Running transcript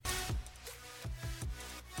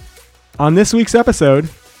On this week's episode,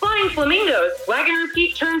 Flying Flamingos, Wagon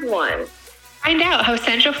Repeat turns 1. Find out how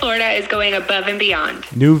Central Florida is going above and beyond.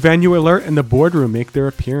 new venue alert and the boardroom make their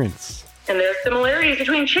appearance. And there's similarities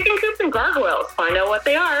between chicken coops and gargoyles. Find out what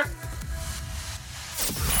they are.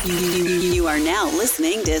 You are now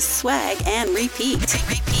listening to Swag and Repeat.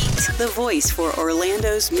 The voice for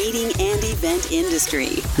Orlando's meeting and event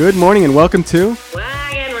industry. Good morning and welcome to...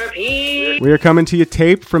 Wagon Repeat. We are coming to you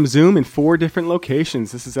taped from Zoom in 4 different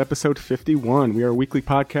locations. This is episode 51. We are a weekly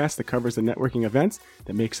podcast that covers the networking events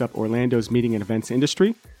that makes up Orlando's meeting and events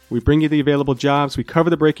industry. We bring you the available jobs, we cover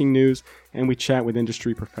the breaking news, and we chat with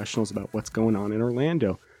industry professionals about what's going on in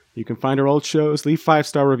Orlando. You can find our old shows, leave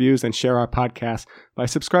 5-star reviews, and share our podcast by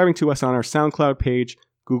subscribing to us on our SoundCloud page,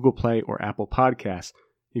 Google Play, or Apple Podcasts.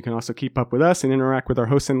 You can also keep up with us and interact with our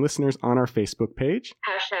hosts and listeners on our Facebook page.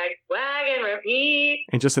 Hashtag Wagon Repeat.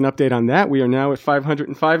 And just an update on that, we are now at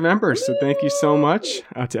 505 members, so thank you so much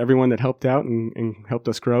to everyone that helped out and helped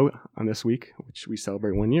us grow on this week, which we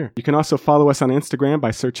celebrate 1 year. You can also follow us on Instagram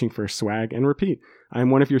by searching for Swag and Repeat. I'm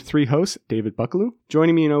one of your 3 hosts, David Buckaloo.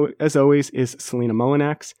 Joining me, as always, is Selena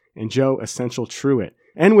Molinax and Joe Essential Truitt.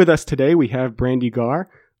 And with us today, we have Brandy Gar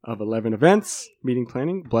of 11 Events, Meeting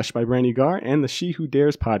Planning, Blush by Brandy Gar, and the She Who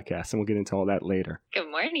Dares podcast, and we'll get into all that later. Good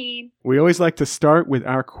morning. We always like to start with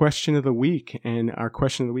our question of the week, and our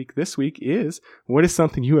question of the week this week is, what is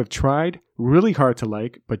something you have tried really hard to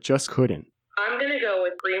like, but just couldn't? I'm going to go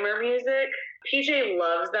with Screamer music. PJ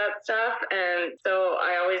loves that stuff, and so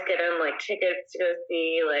I always get him like tickets to go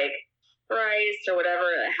see like Thrice or whatever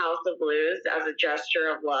at House of Blues as a gesture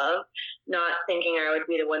of love, not thinking I would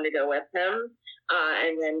be the one to go with him.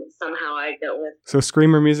 And then somehow I go with... So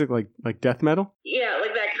screamer music like death metal? Yeah,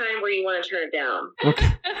 like that kind where you want to turn it down.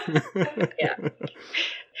 Okay. Yeah.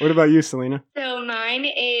 What about you, Selena? So mine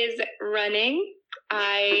is running.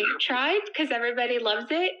 I tried because everybody loves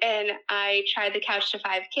it, and I tried the Couch to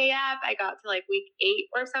 5K app. I got to like week 8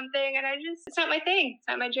 or something, and it's not my thing. It's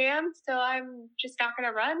not my jam, so I'm just not going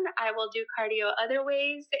to run. I will do cardio other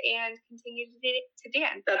ways and continue to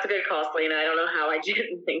dance. That's a good call, Selena. I don't know how I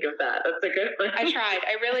didn't think of that. That's a good one. I tried.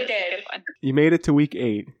 I really did. You made it to week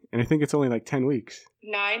 8, and I think it's only like 10 weeks.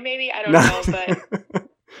 9 maybe? I don't know, but...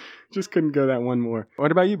 Just couldn't go that one more.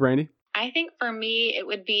 What about you, Brandy? I think for me, it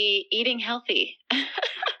would be eating healthy.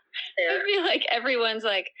 I feel like everyone's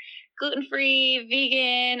like gluten-free,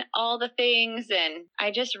 vegan, all the things. And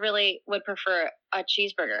I just really would prefer a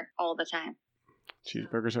cheeseburger all the time.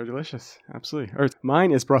 Cheeseburgers are delicious. Absolutely. Or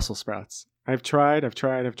mine is Brussels sprouts. I've tried.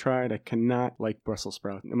 I cannot like Brussels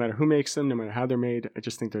sprouts. No matter who makes them, no matter how they're made, I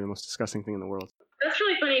just think they're the most disgusting thing in the world. That's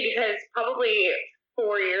really funny because probably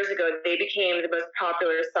 4 years ago, they became the most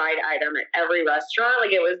popular side item at every restaurant.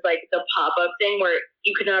 Like, it was like the pop-up thing where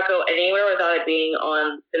you could not go anywhere without it being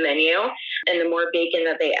on the menu. And the more bacon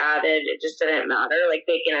that they added, it just didn't matter. Like,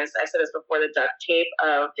 bacon, as I said this before, the duct tape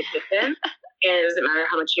of the kitchen. And it doesn't matter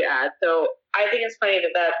how much you add. So I think it's funny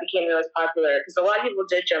that became the most popular because a lot of people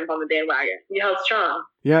did jump on the bandwagon. You held strong.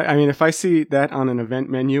 Yeah, I mean, if I see that on an event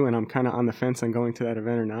menu and I'm kind of on the fence on going to that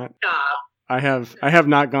event or not, Stop. I have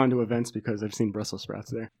not gone to events because I've seen Brussels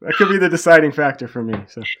sprouts there. That could be the deciding factor for me.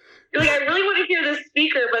 So You're like, I really want to hear the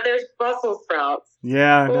speaker, but there's Brussels sprouts.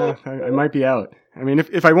 yeah, no, I might be out. I mean,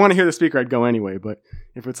 if I want to hear the speaker, I'd go anyway. But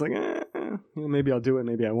if it's like, maybe I'll do it,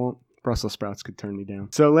 maybe I won't. Brussels sprouts could turn me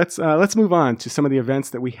down. So let's move on to some of the events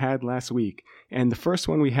that we had last week. And the first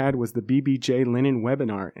one we had was the BBJ Linen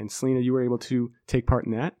webinar. And Selena, you were able to take part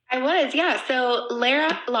in that? I was, yeah. So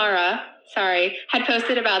Lara, had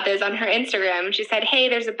posted about this on her Instagram. She said, hey,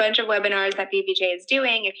 there's a bunch of webinars that BBJ is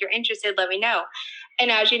doing. If you're interested, let me know. And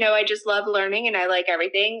as you know, I just love learning and I like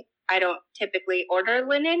everything. I don't typically order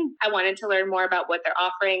linen. I wanted to learn more about what they're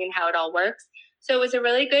offering and how it all works. So it was a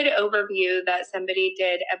really good overview that somebody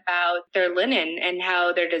did about their linen and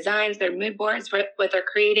how their designs, their mood boards, what they're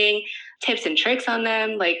creating, tips and tricks on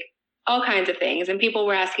them, like all kinds of things. And people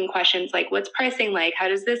were asking questions like, what's pricing like? How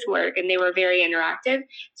does this work? And they were very interactive.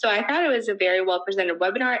 So I thought it was a very well presented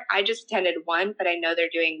webinar. I just attended one, but I know they're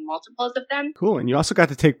doing multiples of them. Cool. And you also got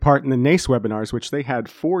to take part in the NACE webinars, which they had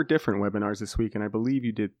 4 different webinars this week. And I believe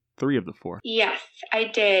you did 3 of the 4. Yes, I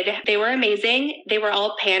did. They were amazing. They were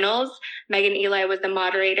all panels. Megan Eli was the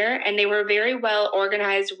moderator, and they were very well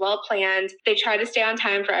organized, well planned. They tried to stay on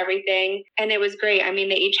time for everything, and it was great. I mean,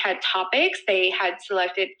 they each had topics. They had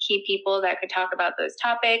selected key people that could talk about those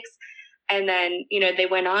topics. And then, they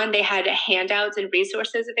went on. They had handouts and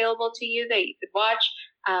resources available to you that you could watch.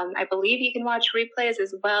 I believe you can watch replays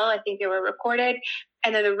as well. I think they were recorded.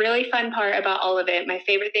 And then the really fun part about all of it, my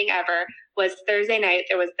favorite thing ever, was Thursday night,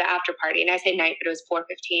 there was the after party. And I say night, but it was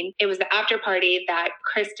 4:15. It was the after party that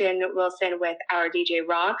Kristen Wilson with Our DJ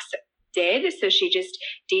Rocks did. So she just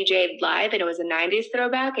DJ'd live, and it was a 90s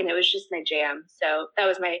throwback, and it was just my jam. So that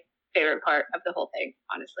was my favorite part of the whole thing,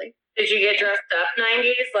 honestly. Did you get dressed up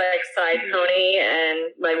 90s, like side pony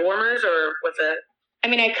and like warmers, or was it? I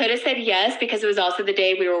mean, I could have said yes because it was also the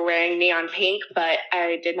day we were wearing neon pink, but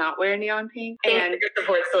I did not wear neon pink. And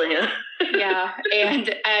support Selena. Yeah,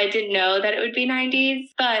 and I didn't know that it would be 90s,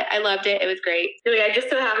 but I loved it. It was great. I just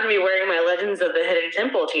so happened to be wearing my Legends of the Hidden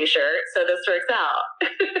Temple t-shirt, so this works out.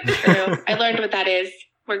 True. I learned what that is.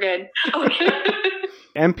 We're good. Okay.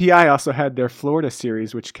 MPI also had their Florida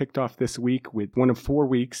series, which kicked off this week with one of 4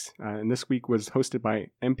 weeks. And this week was hosted by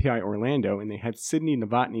MPI Orlando, and they had Sydney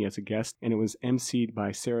Novotny as a guest, and it was emceed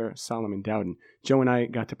by Sarah Solomon Dowden. Joe and I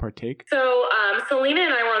got to partake. So Selena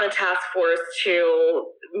and I were on the task force to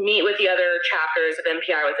meet with the other chapters of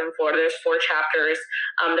MPI within Florida. There's 4 chapters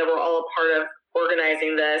that were all a part of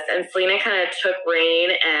organizing this, and Selena kind of took reign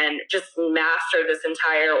and just mastered this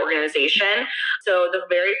entire organization. So the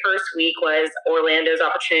very first week was Orlando's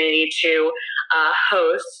opportunity to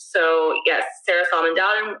host. So yes, Sarah Solomon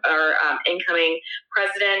Dowden, our incoming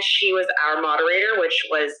president, she was our moderator, which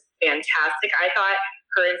was fantastic. I thought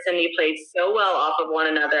her and Cindy played so well off of one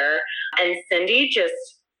another, and Cindy just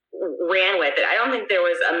ran with it. I don't think there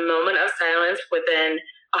was a moment of silence within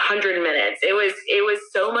 100 minutes. It was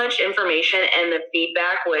so much information, and the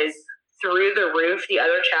feedback was through the roof. The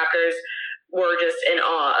other chapters were just in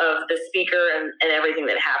awe of the speaker and everything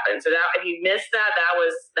that happened. So that, if you missed that,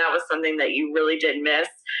 that was something that you really did miss.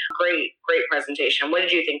 Great presentation. What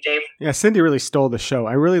did you think, Dave? Yeah, Cindy really stole the show.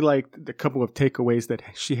 I really liked the couple of takeaways that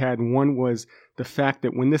she had. One was the fact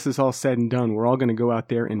that when this is all said and done, we're all going to go out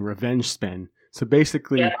there and revenge spend. So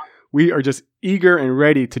basically, we are just eager and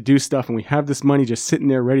ready to do stuff, and we have this money just sitting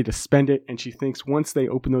there ready to spend it. And she thinks once they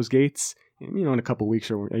open those gates, in a couple of weeks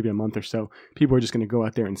or maybe a month or so, people are just going to go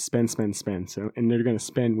out there and spend. So, and they're going to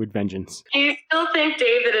spend with vengeance. Do you still think,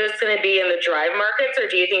 Dave, that it's going to be in the drive markets, or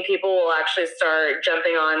do you think people will actually start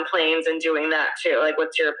jumping on planes and doing that too? Like,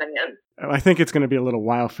 what's your opinion? I think it's going to be a little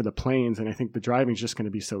while for the planes, and I think the driving is just going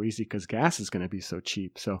to be so easy because gas is going to be so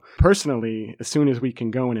cheap. So personally, as soon as we can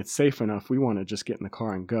go and it's safe enough, we want to just get in the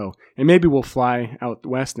car and go. And maybe we'll fly out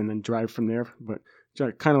west and then drive from there, but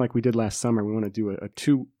kind of like we did last summer, we want to do a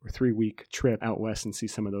 2 or 3 week trip out west and see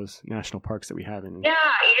some of those national parks that we have in. Yeah,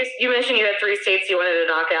 you mentioned you had 3 states you wanted to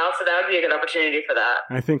knock out, so that would be a good opportunity for that.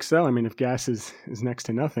 I think so. I mean, if gas is next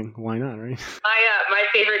to nothing, why not, right? My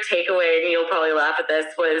favorite takeaway, and you'll probably laugh at this,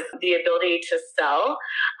 was the ability to sell.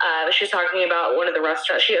 She was talking about one of the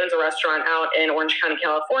restaurants. She owns a restaurant out in Orange County,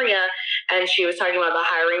 California, and she was talking about the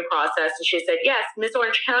hiring process. And she said, yes, Miss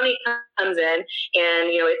Orange County comes in, and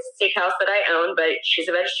it's a steakhouse that I own, but she's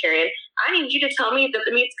a vegetarian. I need you to tell me that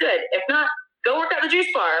the meat's good. If not, go work at the juice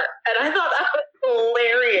bar. And I thought that was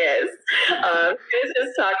hilarious. She was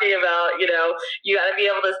just talking about, you got to be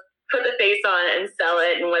able to put the face on and sell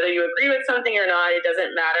it, and whether you agree with something or not, it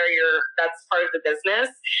doesn't matter. That's part of the business,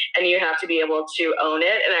 and you have to be able to own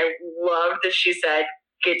it. And I love that she said,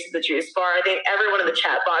 get to the juice bar. I think everyone in the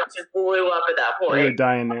chat box just blew up at that point. They were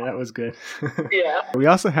dying there. That was good. Yeah. We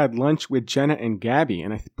also had lunch with Jenna and Gabby,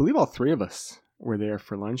 and I believe all 3 of us were there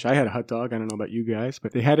for lunch. I had a hot dog. I don't know about you guys,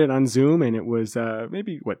 but they had it on Zoom, and it was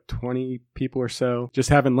maybe 20 people or so just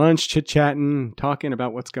having lunch, chit-chatting, talking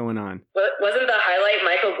about what's going on. Wasn't the highlight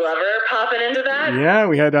Michael Glover popping into that? Yeah,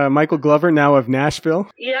 we had Michael Glover, now of Nashville.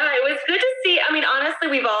 Yeah, it was good to see. I mean, honestly,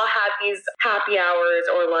 we've all had these happy hours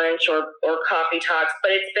or lunch or coffee talks,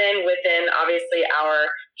 but it's been within, obviously, our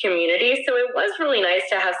community. So it was really nice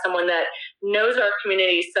to have someone that knows our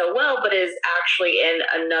community so well, but is actually in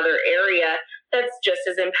another area that's just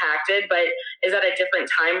as impacted, but is at a different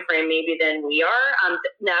time frame maybe than we are.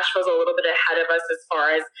 Nashville's a little bit ahead of us as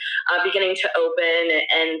far as beginning to open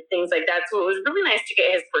and things like that. So it was really nice to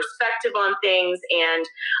get his perspective on things and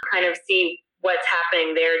kind of see what's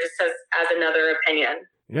happening there just as another opinion.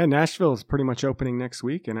 Yeah, Nashville is pretty much opening next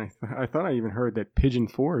week, and I thought I even heard that Pigeon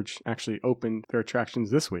Forge actually opened their attractions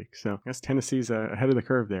this week. So I guess Tennessee's ahead of the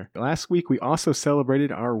curve there. Last week, we also celebrated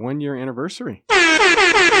our 1-year anniversary.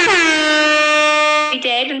 We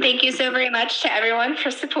did, and thank you so very much to everyone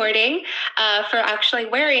for supporting, for actually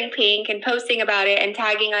wearing pink and posting about it and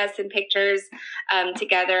tagging us in pictures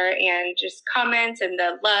together, and just comments and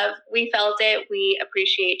the love. We felt it. We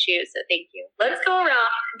appreciate you, so thank you. Let's go around.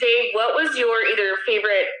 Dave, what was your either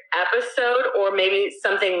favorite episode or maybe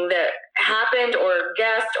something that happened or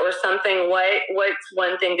guest or something? What's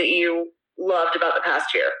one thing that you loved about the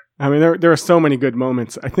past year? I mean, there are so many good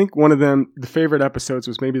moments. I think one of them, the favorite episodes,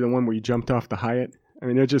 was maybe the one where you jumped off the Hyatt. I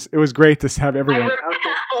mean, it was great to have everyone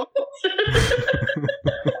out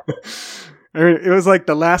there. I mean, it was like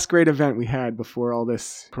the last great event we had before all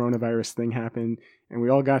this coronavirus thing happened. And we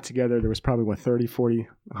all got together. There was probably, 30, 40,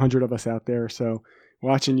 100 of us out there. So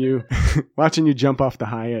watching you jump off the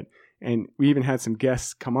Hyatt. And we even had some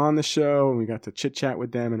guests come on the show, and we got to chit-chat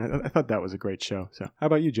with them. And I thought that was a great show. So how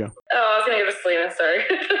about you, Jo? Oh, I was going to give it to Selena,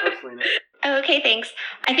 sorry. Selena. Okay, thanks.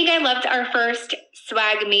 I think I loved our first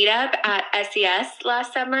swag meetup at SES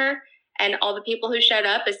last summer. And all the people who showed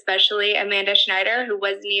up, especially Amanda Schneider, who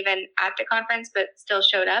wasn't even at the conference, but still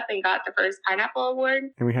showed up and got the first pineapple award.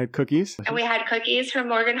 And we had cookies. And we had cookies from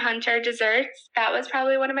Morgan Hunter Desserts. That was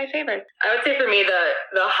probably one of my favorites. I would say for me,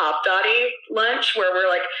 the Hop Dottie lunch, where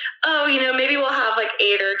we're like, oh, maybe we'll have like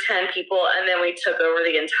 8 or 10 people. And then we took over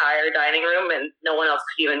the entire dining room and no one else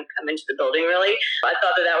could even come into the building, really. I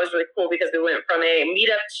thought that was really cool because we went from a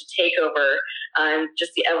meetup to takeover and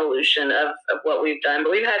just the evolution of what we've done.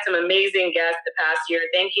 But we've had some amazing guests the past year.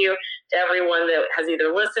 Thank you to everyone that has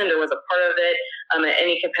either listened or was a part of it at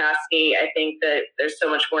any capacity. I think that there's so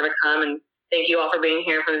much more to come, and thank you all for being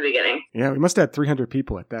here from the beginning. Yeah, we must have had 300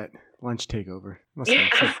 people at that lunch takeover. Yeah,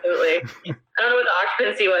 absolutely. I don't know what the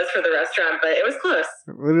occupancy was for the restaurant, but it was close.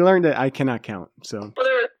 We learned that I cannot count. So. Well,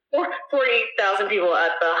 there were 40,000 people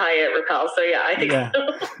at the Hyatt Repel, so yeah, I think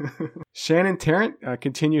so. Shannon Tarrant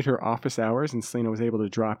continued her office hours, and Selena was able to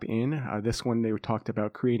drop in. This one, they talked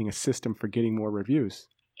about creating a system for getting more reviews.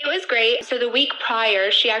 It was great. So the week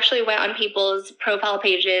prior, she actually went on people's profile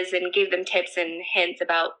pages and gave them tips and hints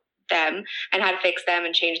about them and how to fix them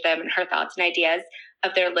and change them and her thoughts and ideas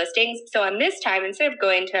of their listings. So on this time, instead of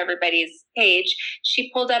going to everybody's page, she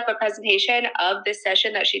pulled up a presentation of this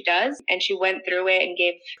session that she does, and she went through it and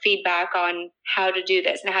gave feedback on how to do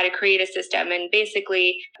this and how to create a system. And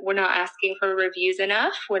basically, we're not asking for reviews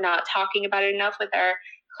enough. We're not talking about it enough with our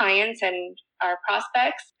clients and our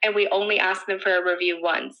prospects, and we only ask them for a review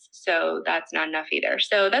once. So that's not enough either.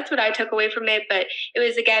 So that's what I took away from it. But it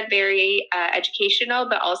was, again, very educational,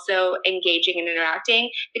 but also engaging and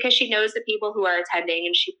interacting because she knows the people who are attending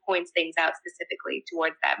and she points things out specifically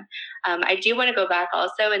towards them. I do want to go back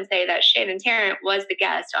also and say that Shannon Tarrant was the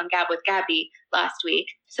guest on Gab with Gabby last week.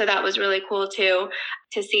 So that was really cool too,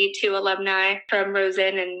 to see 2 alumni from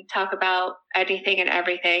Rosen and talk about anything and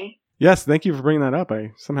everything. Yes, thank you for bringing that up. I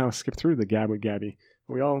somehow skipped through the Gab with Gabby.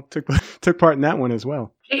 We all took part in that one as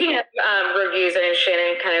well. Speaking of reviews, I know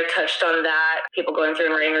Shannon kind of touched on that, people going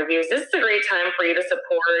through and writing reviews. This is a great time for you to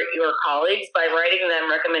support your colleagues by writing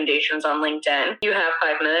them recommendations on LinkedIn. You have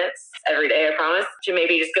 5 minutes every day, I promise, to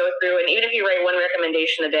maybe just go through. And even if you write 1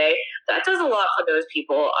 recommendation a day, that does a lot for those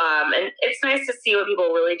people. And it's nice to see what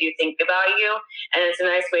people really do think about you. And it's a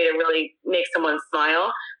nice way to really make someone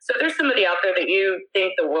smile. So if there's somebody out there that you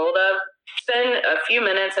think the world of, spend a few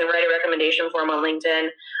minutes and write a recommendation for them on LinkedIn.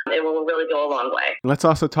 It will really go a long way. Let's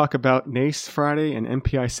also talk about NACE Friday and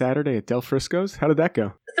MPI Saturday at Del Frisco's. How did that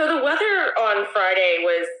go? So the weather on Friday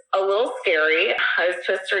was a little scary. I was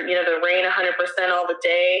supposed to, the rain 100% all the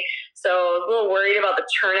day. So I was a little worried about the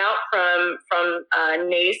turnout from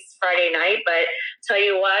NACE Friday night. But tell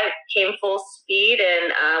you what, came full speed,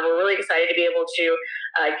 and we're really excited to be able to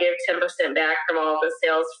give 10% back from all of the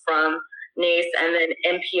sales from NACE, and then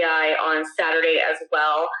MPI on Saturday as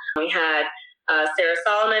well. We had Sarah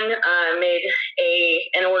Solomon made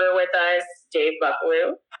an order with us, Dave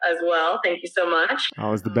Bucklew as well. Thank you so much.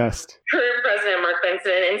 Always the best. Current President Mark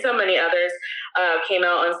Benson and so many others came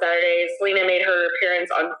out on Saturday. Selena made her appearance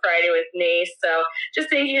on Friday with NACE. So just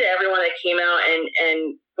thank you to everyone that came out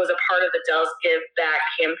and was a part of the Del's Give Back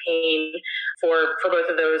campaign for both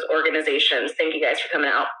of those organizations. Thank you guys for coming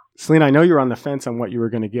out. Selena, I know you were on the fence on what you were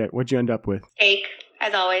going to get. What'd you end up with? Steak,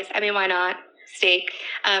 as always. I mean, why not? Steak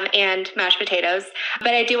and mashed potatoes.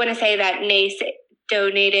 But I do want to say that NACE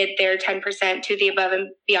donated their 10% to the Above and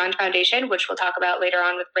Beyond Foundation, which we'll talk about later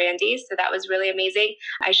on with Brandy. So that was really amazing.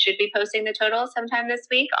 I should be posting the total sometime this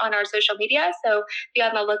week on our social media. So be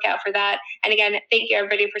on the lookout for that. And again, thank you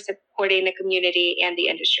everybody for supporting the community and the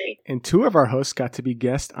industry. And 2 of our hosts got to be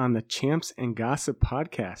guests on the Champs and Gossip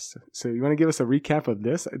podcast. So you want to give us a recap of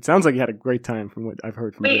this? It sounds like you had a great time from what I've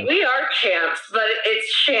heard from you. We are champs, but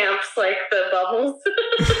it's champs like the bubbles.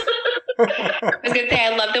 I was going to say,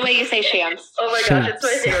 I love the way you say champs. Oh my gosh, it's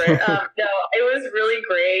my favorite. No, it was really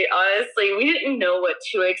great. Honestly, we didn't know what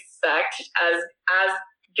to expect as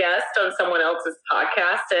guests on someone else's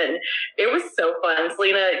podcast, and it was so fun.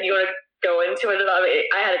 Selena, you want to go into it?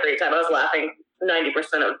 I had a great time. I was laughing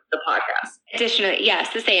 90% of the podcast. Additionally,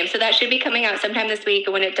 yes, the same. So that should be coming out sometime this week.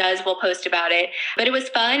 And when it does, we'll post about it. But it was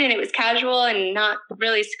fun and it was casual and not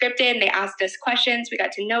really scripted. They asked us questions. We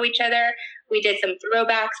got to know each other. We did some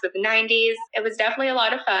throwbacks with the 90s. It was definitely a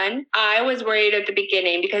lot of fun. I was worried at the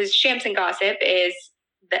beginning because Champs and Gossip is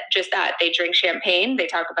just that. They drink champagne, they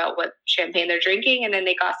talk about what champagne they're drinking, and then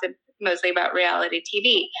they gossip mostly about reality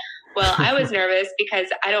TV. Well, I was nervous because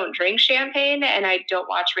I don't drink champagne and I don't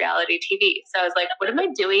watch reality TV. So I was like, what am I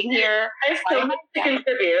doing here? I still have to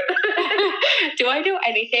contribute. Do I do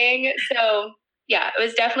anything? So yeah, it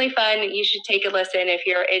was definitely fun. You should take a listen if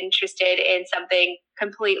you're interested in something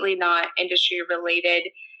completely not industry related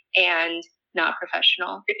and not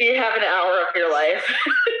professional. If you have an hour of your life,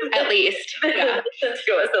 at least, yeah. Just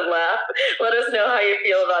go us and laugh. Let us know how you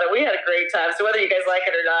feel about it. We had a great time. So whether you guys like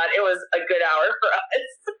it or not, it was a good hour for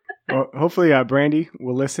us. Well, hopefully Brandy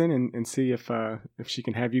will listen and see if she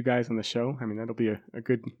can have you guys on the show. I mean, that'll be a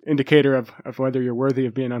good indicator of whether you're worthy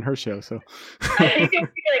of being on her show. So I think it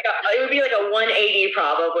would be like a 180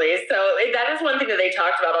 probably. So that is one thing that they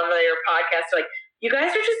talked about on their podcast. Like, you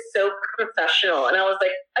guys are just so professional. And I was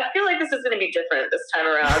like, I feel like this is going to be different this time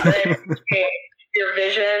around. But I appreciate your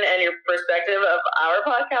vision and your perspective of our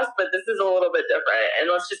podcast, but this is a little bit different.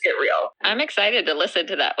 And let's just get real. I'm excited to listen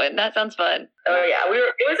to that one. That sounds fun. Oh yeah,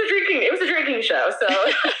 it was a drinking show, so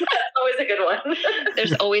that's always a good one.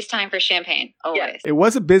 There's always time for champagne. Always. Yeah. It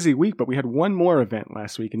was a busy week, but we had one more event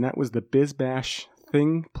last week, and that was the Biz Bash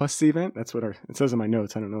Thing Plus event. That's what it says in my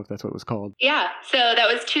notes. I don't know if that's what it was called. Yeah. So that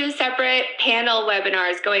was 2 separate panel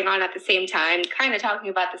webinars going on at the same time, kind of talking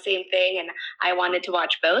about the same thing. And I wanted to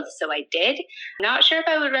watch both, so I did. Not sure if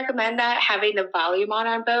I would recommend that, having the volume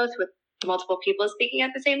on both with multiple people speaking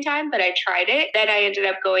at the same time, but I tried it. Then I ended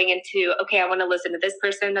up going into, okay, I want to listen to this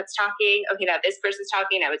person that's talking. Okay, now this person's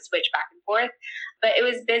talking. I would switch back and forth. But it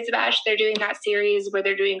was Biz Bash. They're doing that series where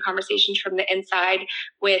they're doing conversations from the inside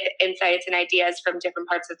with insights and ideas from different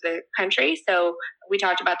parts of the country. So we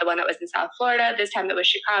talked about the one that was in South Florida. This time it was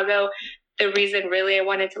Chicago. The reason really I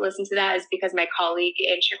wanted to listen to that is because my colleague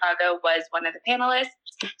in Chicago was one of the panelists.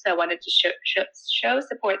 So I wanted to show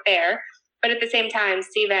support there. But at the same time,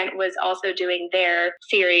 Cvent was also doing their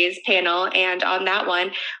series panel. And on that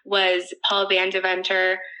one was Paul Van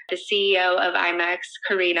Deventer, the CEO of IMEX,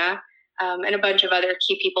 Karina, and a bunch of other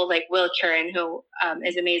key people like Will Curran, who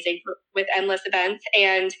is amazing with endless events.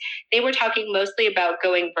 And they were talking mostly about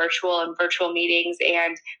going virtual and virtual meetings.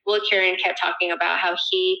 And Will Curran kept talking about how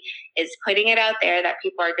he is putting it out there that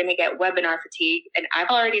people are going to get webinar fatigue. And I've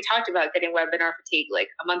already talked about getting webinar fatigue like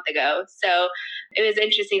a month ago. So it was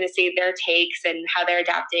interesting to see their takes and how they're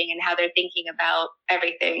adapting and how they're thinking about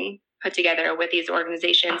everything put together with these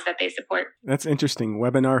organizations that they support. That's interesting.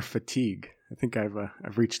 Webinar fatigue. I think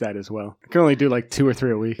I've reached that as well. I can only do like 2 or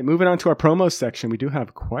 3 a week. And moving on to our promo section, we do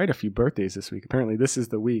have quite a few birthdays this week. Apparently, this is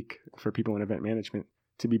the week for people in event management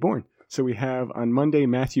to be born. So we have on Monday,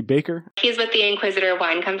 Matthew Baker. He's with the Inquisitor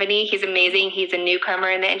Wine Company. He's amazing. He's a newcomer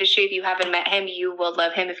in the industry. If you haven't met him, you will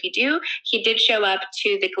love him if you do. He did show up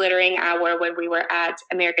to the Glittering Hour when we were at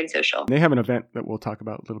American Social. They have an event that we'll talk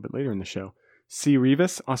about a little bit later in the show. C.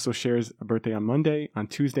 Rivas also shares a birthday on Monday. On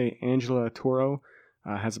Tuesday, Angela Toro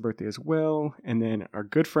has a birthday as well. And then our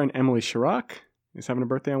good friend Emily Chirac is having a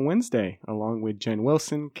birthday on Wednesday, along with Jen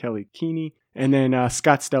Wilson, Kelly Keeney, and then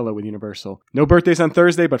Scott Stella with Universal. No birthdays on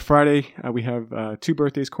Thursday, but Friday we have 2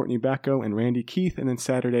 birthdays, Courtney Bacco and Randy Keith. And then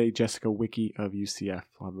Saturday, Jessica Wicki of UCF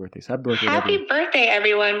will have birthdays. Happy birthday,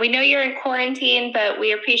 everyone. We know you're in quarantine, but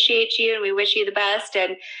we appreciate you and we wish you the best.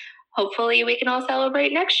 And hopefully we can all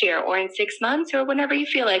celebrate next year or in 6 months or whenever you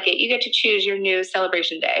feel like it. You get to choose your new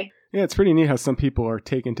celebration day. Yeah, it's pretty neat how some people are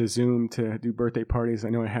taken to Zoom to do birthday parties. I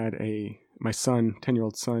know I had my son,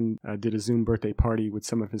 10-year-old son, did a Zoom birthday party with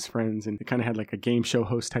some of his friends, and they kind of had like a game show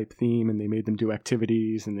host type theme, and they made them do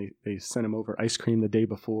activities, and they sent them over ice cream the day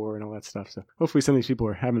before and all that stuff. So hopefully some of these people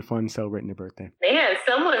are having fun celebrating their birthday. Man,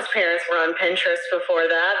 someone's parents were on Pinterest before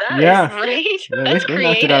that. That yeah. is great. Yeah, they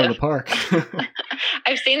knocked it out of the park.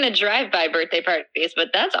 I've seen the drive-by birthday parties,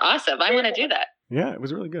 but that's awesome. I want to do that. Yeah, it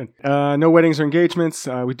was really good. No weddings or engagements.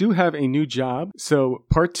 We do have a new job. So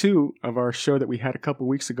part 2 of our show that we had a couple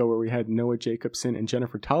weeks ago where we had Noah Jacobson and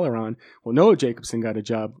Jennifer Toller on. Well, Noah Jacobson got a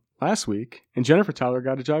job last week and Jennifer Toller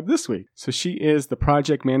got a job this week. So she is the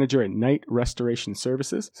project manager at Night Restoration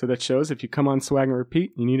Services. So that shows if you come on Swag and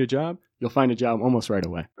Repeat, you need a job, you'll find a job almost right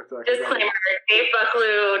away. Disclaimer, Dave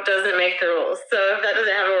Bucklew doesn't make the rules. So if that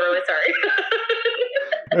doesn't happen, we're really sorry.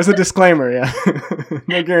 There's a disclaimer, yeah.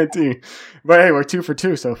 No guarantee. But hey, we're 2 for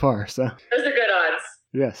 2 so far. So those are good odds.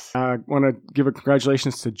 Yes. I want to give a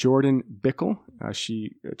congratulations to Jordan Bickle.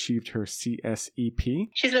 She achieved her CSEP.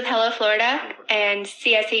 She's with Hello Florida, and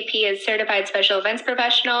CSEP is Certified Special Events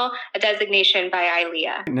Professional, a designation by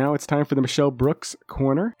ILEA. Now it's time for the Michelle Brooks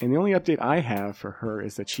Corner. And the only update I have for her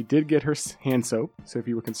is that she did get her hand soap. So if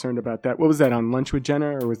you were concerned about that, what was that, on Lunch with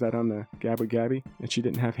Jenna, or was that on the Gab with Gabby? And she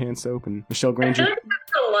didn't have hand soap, and Michelle Granger...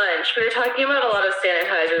 a lunch. We were talking about a lot of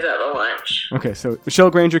sanitizers at the lunch. Okay, so Michelle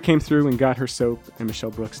Granger came through and got her soap, and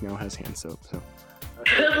Michelle Brooks now has hand soap. So.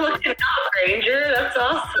 Good looking out, Granger. That's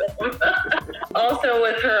awesome. Also,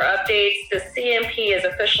 with her updates, the CMP has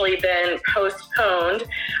officially been postponed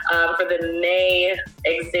for the May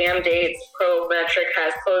exam dates. Prometric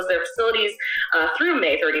has closed their facilities through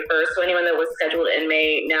May 31st. So anyone that was scheduled in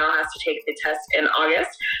May now has to take the test in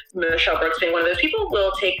August. Michelle Brooks, being one of those people,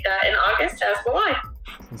 will take that in August, as will I.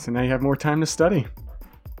 So now you have more time to study.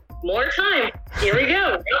 More time. Here we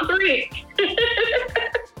go. Round 3.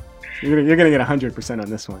 You're gonna get 100% on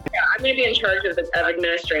this one. Yeah, I'm gonna be in charge of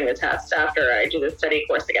administering the test after I do the study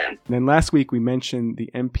course again. And then last week we mentioned the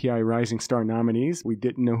MPI Rising Star nominees. We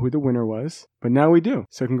didn't know who the winner was, but now we do.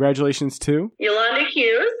 So congratulations to Yolanda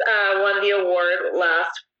Hughes, won the award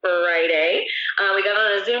last Friday. We got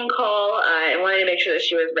on a Zoom call and wanted to make sure that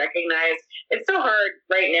she was recognized. It's so hard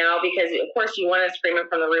right now because, of course, you want to scream it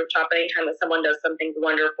from the rooftop anytime that someone does something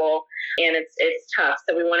wonderful, and it's tough.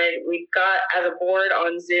 So we got, as a board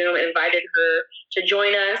on Zoom, invited her to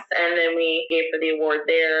join us, and then we gave her the award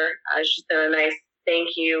there. It's just a nice thank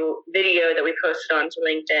you video that we posted onto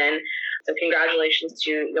LinkedIn. So congratulations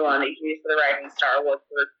to Yolanda Hughes for the Rising Star Award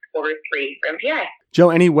for Quarter 3 for MPI. Joe,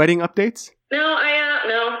 any wedding updates? No,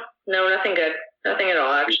 no, nothing good. Nothing at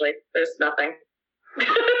all, actually. There's nothing. This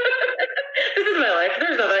is my life.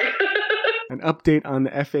 There's nothing. An update on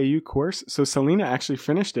the FAU course. So Selena actually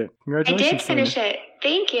finished it. Congratulations. I did finish it.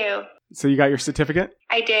 Thank you. So you got your certificate?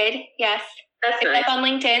 I did, yes. That's nice. It's up on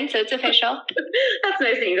LinkedIn, so it's official. That's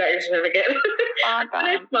nice that you got your certificate. I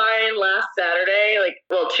finished mine last Saturday,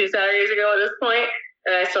 2 Saturdays ago at this point,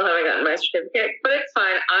 and I still haven't gotten my certificate. But it's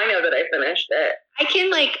fine. I know that I finished it. I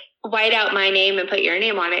can, white out my name and put your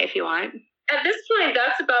name on it if you want. At this point,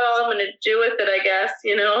 that's about all I'm going to do with it, I guess.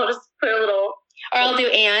 I'll just put a little... Or I'll do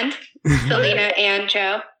and. Selena and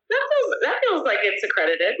Joe. That feels like it's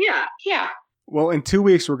accredited, yeah. Yeah. Well, in 2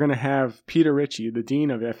 weeks, we're going to have Peter Ritchie, the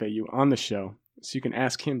dean of FAU, on the show. So you can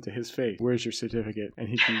ask him to his face, where's your certificate? And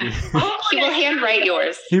he can be... He will handwrite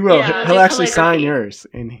yours. He will. Yeah, he'll actually sign yours.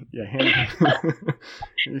 And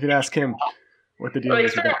you can ask him what the deal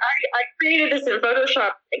is with that. I created this in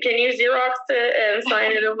Photoshop. Can you Xerox it and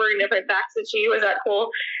sign it over? And if I fax it to you, is that cool?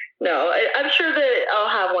 No, I'm sure that I'll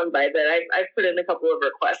have one by then. I've put in a couple of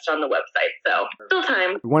requests on the website, so still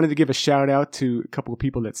time. We wanted to give a shout out to a couple of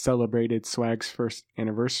people that celebrated Swag's first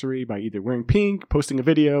anniversary by either wearing pink, posting a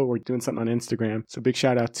video, or doing something on Instagram. So big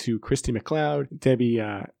shout out to Christy McLeod, Debbie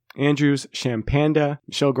Andrews, Sham Panda,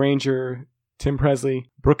 Michelle Granger, Tim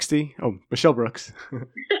Presley, Michelle Brooks,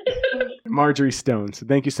 Marjorie Stone. So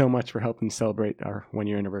thank you so much for helping celebrate our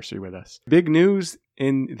 1-year anniversary with us. Big news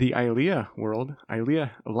in the ILEA world,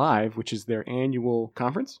 ILEA Live, which is their annual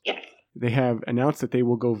conference. Yes. They have announced that they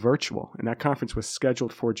will go virtual, and that conference was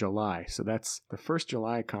scheduled for July. So that's the first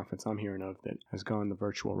July conference I'm hearing of that has gone the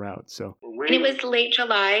virtual route. So and it was late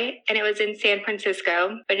July, and it was in San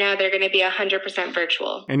Francisco, but now they're going to be 100%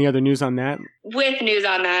 virtual. Any other news on that? With news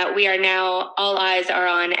on that, we are now, all eyes are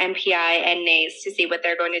on MPI and NACE to see what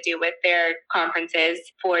they're going to do with their conferences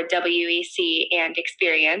for WEC and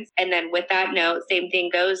Experience. And then with that note, same thing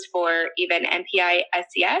goes for even MPI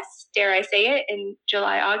SES, dare I say it, in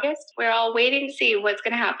July, August. We're all waiting to see what's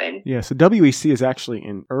going to happen. Yeah, so WEC is actually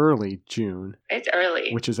in early June. It's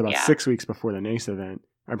early. Which is about 6 weeks before the NACE event.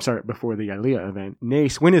 Before the ILEA event.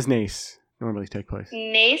 NACE, when does NACE normally take place?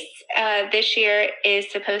 NACE this year is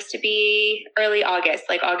supposed to be early August,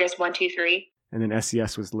 like August 1, 2, 3. And then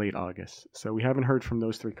SES was late August. So we haven't heard from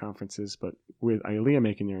those 3 conferences, but with ILEA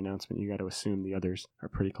making their announcement, you got to assume the others are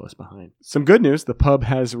pretty close behind. Some good news, the pub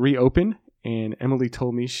has reopened, and Emily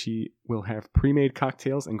told me she will have pre-made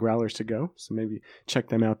cocktails and growlers to go. So maybe check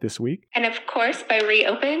them out this week. And of course, by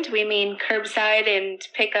reopened, we mean curbside and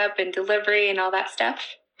pickup and delivery and all that stuff.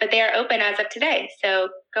 But they are open as of today. So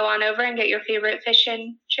go on over and get your favorite fish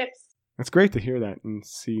and chips. That's great to hear that and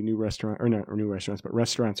see restaurants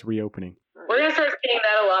reopening. We're going to start seeing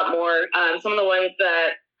that a lot more. Some of the ones that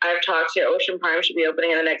I've talked to, Ocean Prime should be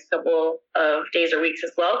opening in the next couple of days or weeks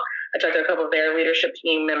as well. I talked to a couple of their leadership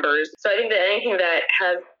team members. So I think that anything that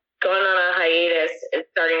has gone on a hiatus is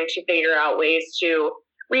starting to figure out ways to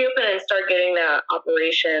reopen and start getting that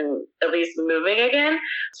operation at least moving again,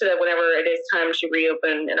 so that whenever it is time to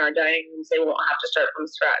reopen in our dining rooms, they won't have to start from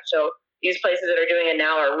scratch. So these places that are doing it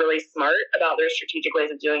now are really smart about their strategic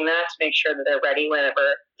ways of doing that to make sure that they're ready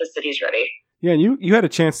whenever the city's ready. Yeah, and you had a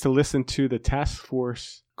chance to listen to the task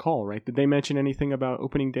force call, right? Did they mention anything about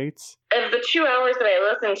opening dates? Of the 2 hours that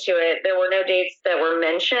I listened to it, there were no dates that were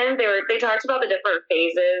mentioned. They talked about the different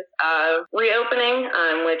phases of reopening,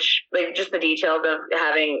 which just the details of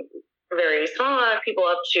having very small amount of people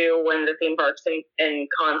up to when the theme parks and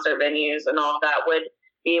concert venues and all of that would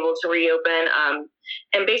be able to reopen.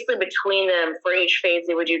 And basically between them, for each phase,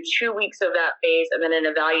 they would do 2 weeks of that phase and then an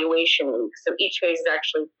evaluation week. So each phase is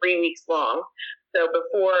actually 3 weeks long. So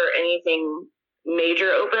before anything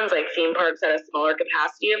major opens, like theme parks at a smaller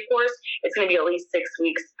capacity, of course, it's going to be at least 6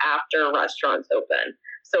 weeks after restaurants open.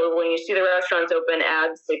 So when you see the restaurants open,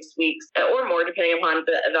 add 6 weeks or more, depending upon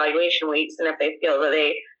the evaluation weeks, and if they feel that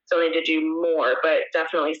they still need to do more, but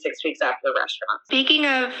definitely 6 weeks after the restaurants. Speaking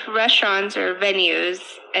of restaurants or venues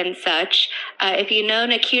and such, if you know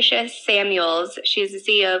Nikisha Samuels, she's the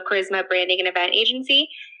CEO of Charisma Branding and Event Agency.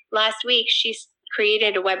 Last week, she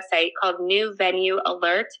created a website called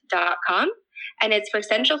newvenuealert.com, and it's for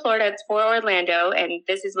Central Florida. It's for Orlando, and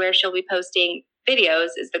this is where she'll be posting videos,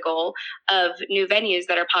 is the goal, of new venues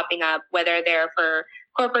that are popping up, whether they're for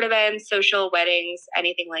corporate events, social, weddings,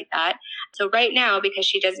 anything like that. So right now, because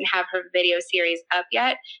she doesn't have her video series up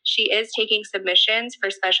yet, she is taking submissions for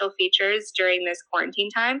special features during this quarantine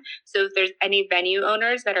time. So if there's any venue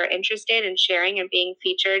owners that are interested in sharing and being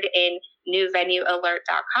featured in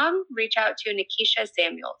newvenuealert.com, reach out to Nikisha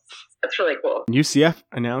Samuels. That's really cool. UCF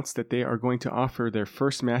announced that they are going to offer their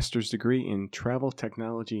first master's degree in travel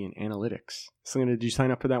technology and analytics. Selena, did you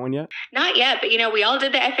sign up for that one yet? Not yet, but we all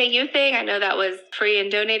did the FAU thing. I know that was free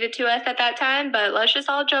and donated to us at that time, but let's just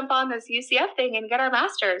all jump on this UCF thing and get our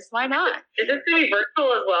masters. Why not? Is this going to be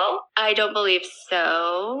virtual as well? I don't believe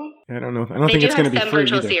so. I don't know. I don't think it's going to be free. They do have some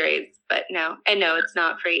virtual series, but no. And no, it's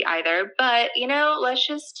not free either. But, let's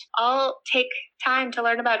just all take time to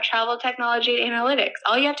learn about travel technology and analytics.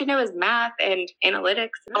 All you have to know is math and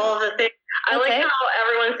analytics. All of the things. I like how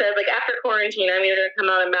everyone said, after quarantine, I'm either going to come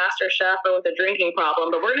out a master chef or with a drinking problem,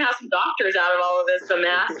 but we're going to have some doctors out of all of this, some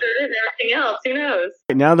masters and everything else. Who knows?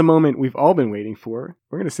 Now the moment we've all been waiting for.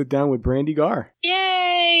 We're going to sit down with Brandi Garr.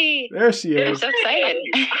 Yay! There she is. I'm so excited.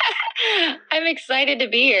 I'm excited to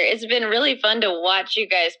be here. It's been really fun to watch you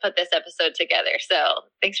guys put this episode together. So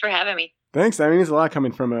thanks for having me. Thanks. I mean, there's a lot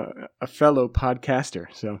coming from a fellow podcaster.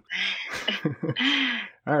 So,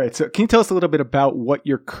 all right. So can you tell us a little bit about what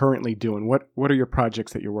you're currently doing? What are your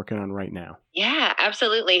projects that you're working on right now? Yeah,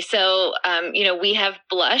 absolutely. So, we have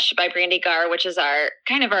Blush by Brandi Garr, which is our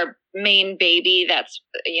main baby. That's,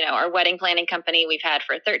 our wedding planning company we've had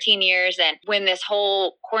for 13 years. And when this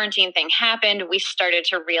whole quarantine thing happened, we started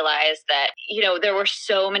to realize that, there were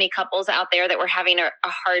so many couples out there that were having a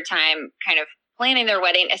hard time planning their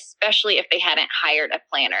wedding, especially if they hadn't hired a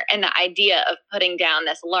planner. And the idea of putting down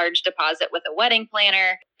this large deposit with a wedding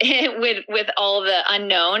planner with all the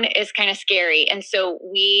unknown is kind of scary. And so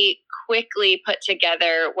we quickly put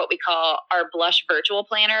together what we call our Blush virtual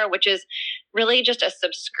planner, which is really just a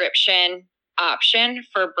subscription option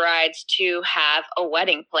for brides to have a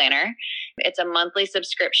wedding planner. It's a monthly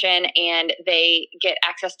subscription, and they get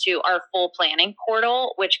access to our full planning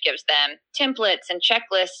portal, which gives them templates and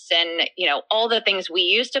checklists and, all the things we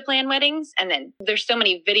use to plan weddings. And then there's so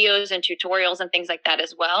many videos and tutorials and things like that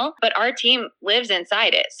as well. But our team lives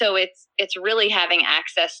inside it. So it's really having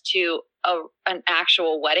access to an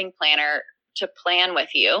actual wedding planner to plan with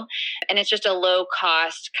you. And it's just a low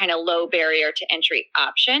cost, low barrier to entry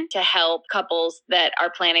option to help couples that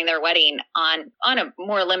are planning their wedding on a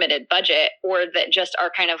more limited budget, or that just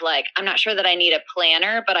are I'm not sure that I need a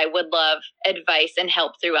planner, but I would love advice and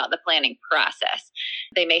help throughout the planning process.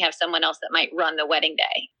 They may have someone else that might run the wedding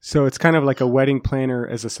day. So it's kind of like a wedding planner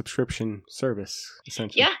as a subscription service,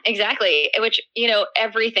 essentially. Yeah, exactly. Which,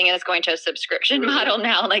 everything is going to a subscription model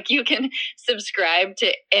now. You can subscribe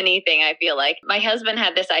to anything, I feel like. My husband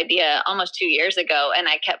had this idea almost 2 years ago, and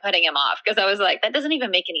I kept putting him off because I was like, that doesn't even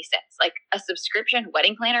make any sense. A subscription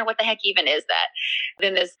wedding planner, what the heck even is that?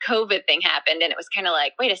 Then this COVID thing happened, and it was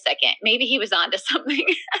wait a second, maybe he was onto something.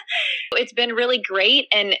 It's been really great.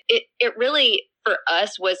 And it really, for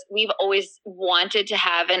us, we've always wanted to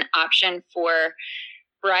have an option for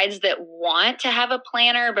brides that want to have a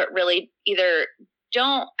planner, but really either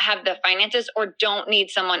don't have the finances or don't need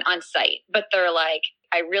someone on site, but they're like,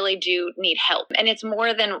 I really do need help. And it's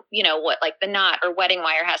more than, what the Knot or Wedding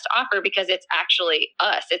Wire has to offer, because it's actually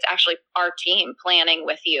us. It's actually our team planning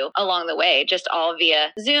with you along the way, just all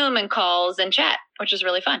via Zoom and calls and chat, which is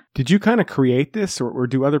really fun. Did you create this, or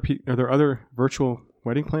are there other virtual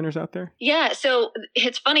wedding planners out there? Yeah. So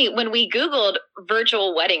it's funny, when we Googled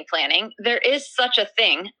virtual wedding planning, there is such a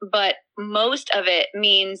thing, but most of it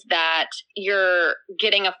means that you're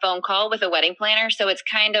getting a phone call with a wedding planner. So it's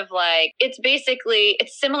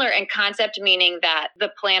it's similar in concept, meaning that the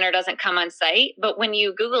planner doesn't come on site. But when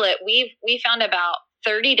you Google it, we found about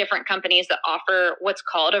 30 different companies that offer what's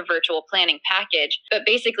called a virtual planning package. But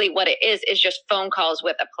basically what it is just phone calls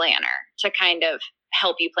with a planner to kind of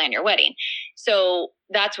help you plan your wedding. So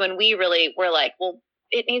that's when we really were like, well,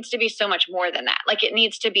 it needs to be so much more than that. Like, it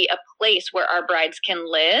needs to be a place where our brides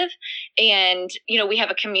can live. And, we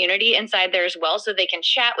have a community inside there as well, so they can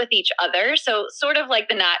chat with each other. So sort of like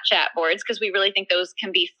the not chat boards, because we really think those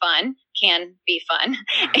can be fun. And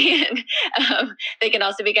they can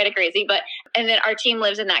also be kind of crazy. And then our team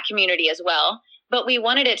lives in that community as well. But we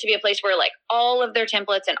wanted it to be a place where like all of their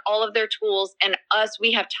templates and all of their tools and us,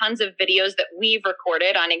 we have tons of videos that we've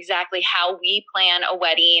recorded on exactly how we plan a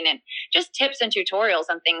wedding and just tips and tutorials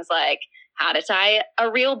on things like how to tie a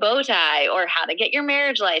real bow tie or how to get your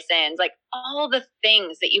marriage license, like all the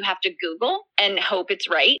things that you have to Google and hope it's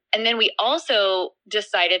right. And then we also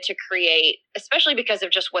decided to create, especially because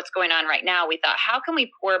of just what's going on right now, we thought, how can we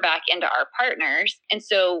pour back into our partners? And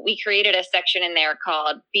so we created a section in there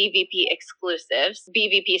called BVP Exclusives.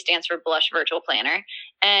 BVP stands for Blush Virtual Planner.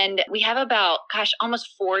 And we have about,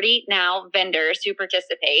 almost 40 now vendors who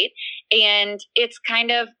participate. And it's kind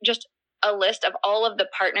of just a list of all of the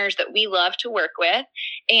partners that we love to work with,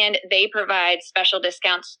 and they provide special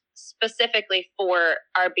discounts specifically for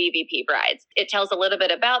our BVP brides. It tells a little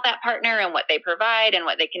bit about that partner and what they provide and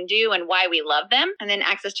what they can do and why we love them, and then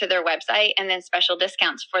access to their website, and then special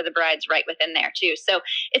discounts for the brides right within there too. So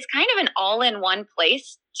it's kind of an all-in-one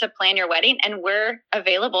place to plan your wedding, and we're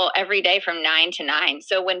available every day from 9 to 9.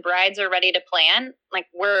 So when brides are ready to plan, like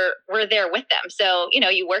we're there with them. So,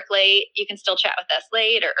 you work late, you can still chat with us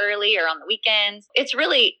late or early or on the weekends. It's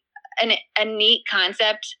really a neat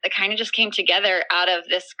concept that kind of just came together out of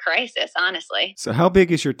this crisis, honestly. So how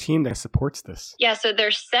big is your team that supports this? Yeah, so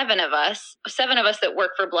there's 7 of us that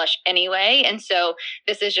work for Blush anyway. And so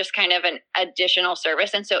this is just kind of an additional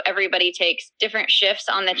service. And so everybody takes different shifts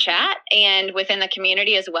on the chat and within the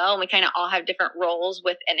community as well. And we kind of all have different roles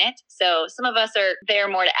within it. So some of us are there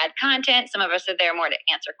more to add content. Some of us are there more to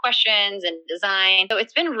answer questions and design. So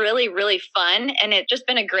it's been really, really fun. And it's just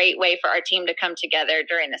been a great way for our team to come together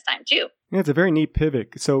during this time too. Yeah, it's a very neat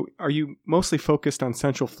pivot. So are you mostly focused on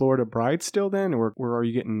Central Florida brides still then, or are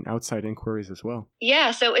you getting outside inquiries as well?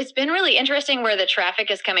 Yeah, so it's been really interesting where the traffic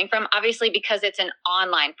is coming from. Obviously, because it's an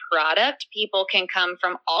online product, people can come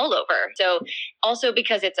from all over. So also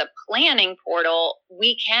because it's a planning portal,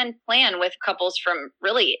 we can plan with couples from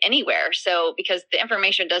really anywhere. So because the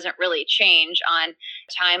information doesn't really change on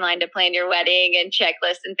timeline to plan your wedding and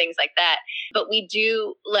checklists and things like that. But we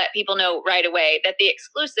do let people know right away that the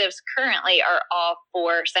exclusives currently are all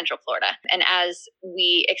for Central Florida. And as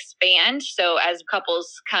we expand, so as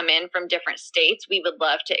couples come in from different states, we would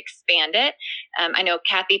love to expand it. I know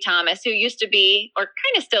Kathy Thomas, who used to be, or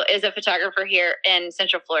kind of still is, a photographer here in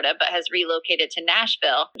Central Florida, but has relocated to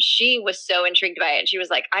Nashville. She was so intrigued by it. She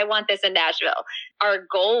was like, I want this in Nashville. Our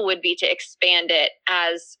goal would be to expand it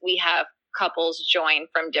as we have couples join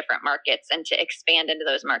from different markets and to expand into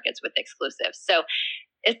those markets with exclusives. So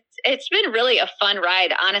it's been really a fun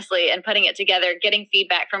ride, honestly, and putting it together, getting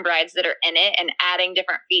feedback from brides that are in it and adding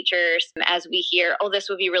different features as we hear, oh, this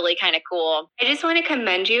would be really kind of cool. I just want to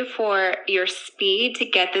commend you for your speed to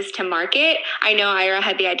get this to market. I know Ira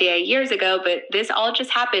had the idea years ago, but this all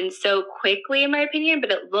just happened so quickly, in my opinion,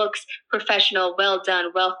 but it looks professional, well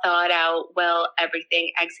done, well thought out, well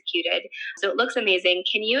everything executed. So it looks amazing.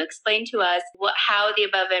 Can you explain to us how the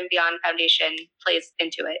Above and Beyond Foundation plays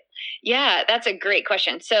into it? Yeah, that's a great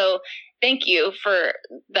question. So thank you for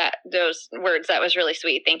those words. That was really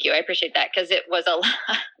sweet. Thank you. I appreciate that because it was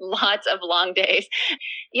lots of long days.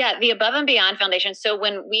 Yeah, the Above and Beyond Foundation. So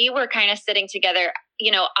when we were kind of sitting together,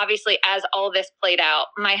 obviously as all this played out,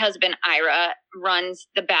 my husband, Ira, runs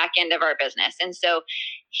the back end of our business. And so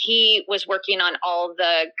he was working on all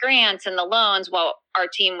the grants and the loans while our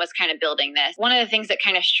team was kind of building this. One of the things that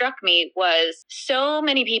kind of struck me was so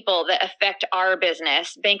many people that affect our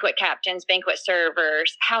business, banquet captains, banquet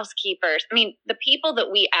servers, housekeepers. I mean, the people that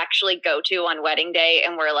we actually go to on wedding day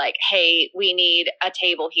and we're like, hey, we need a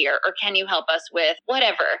table here, or can you help us with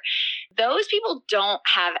whatever? Those people don't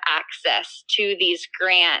have access to these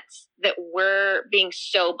grants that we're being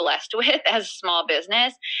so blessed with as a small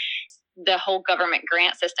business. The whole government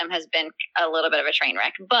grant system has been a little bit of a train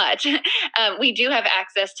wreck, but we do have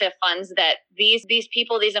access to funds that these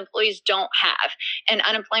people, these employees don't have, and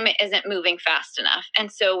unemployment isn't moving fast enough.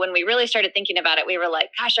 And so when we really started thinking about it, we were like,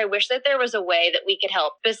 gosh, I wish that there was a way that we could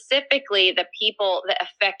help specifically the people that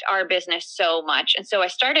affect our business so much. And so I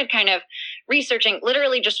started kind of researching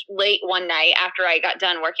literally just late one night after I got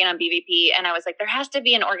done working on BVP. And I was like, there has to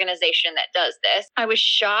be an organization that does this. I was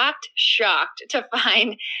shocked to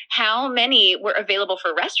find how many were available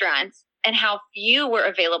for restaurants and how few were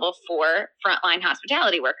available for frontline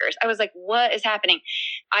hospitality workers. I was like, what is happening?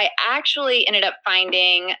 I actually ended up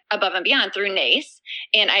finding Above and Beyond through NACE,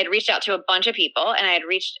 and I had reached out to a bunch of people, and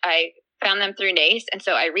I found them through NACE. And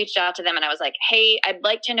so I reached out to them and I was like, hey, I'd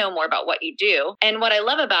like to know more about what you do. And what I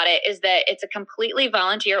love about it is that it's a completely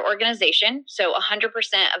volunteer organization. So 100%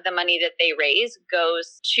 of the money that they raise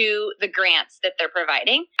goes to the grants that they're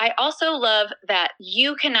providing. I also love that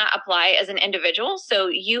you cannot apply as an individual. So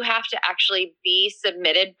you have to actually be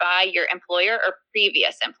submitted by your employer or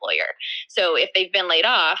previous employer. So if they've been laid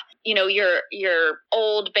off, your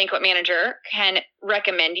old banquet manager can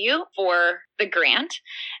recommend you for the grant.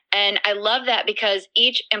 And I love that because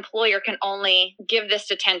each employer can only give this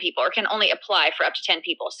to 10 people or can only apply for up to 10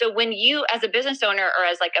 people. So when you, as a business owner or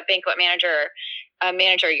as like a banquet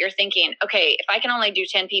manager, you're thinking, okay, if I can only do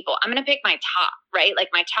 10 people, I'm going to pick my top, right? Like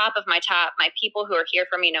my top of my top, my people who are here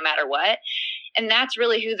for me no matter what. And that's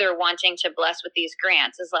really who they're wanting to bless with these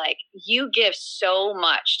grants is like, you give so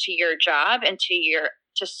much to your job and to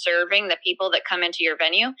serving the people that come into your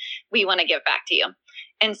venue. We want to give back to you.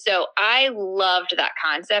 And so I loved that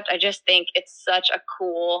concept. I just think it's such a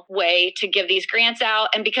cool way to give these grants out.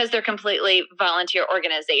 And because they're completely volunteer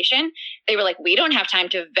organization, they were like, we don't have time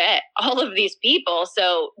to vet all of these people.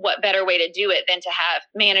 So what better way to do it than to have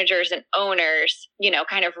managers and owners,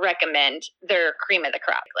 kind of recommend their cream of the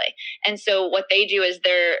crop. And so what they do is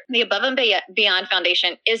the Above and Beyond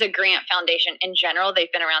Foundation is a grant foundation in general.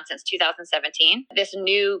 They've been around since 2017. This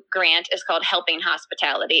new grant is called Helping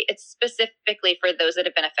Hospitality. It's specifically for those that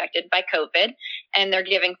have been affected by COVID, and they're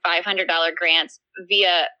giving $500 grants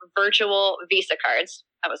via virtual Visa cards.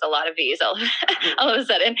 That was a lot of V's all of a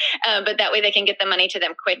sudden. But that way they can get the money to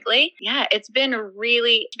them quickly. Yeah, it's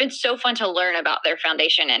been so fun to learn about their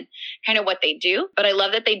foundation and kind of what they do. But I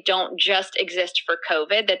love that they don't just exist for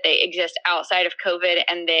COVID, that they exist outside of COVID,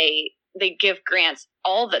 and they give grants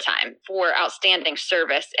all the time for outstanding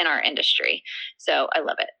service in our industry. So I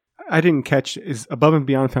love it. I didn't catch, is Above and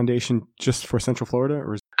Beyond Foundation just for Central Florida?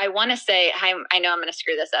 Or I want to say, I know I'm going to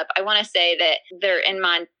screw this up. I want to say that they're in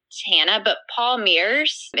Montana, but Paul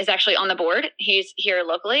Mears is actually on the board. He's here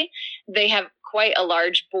locally. They have quite a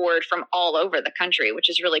large board from all over the country, which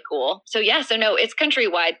is really cool. So no, it's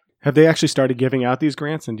countrywide. Have they actually started giving out these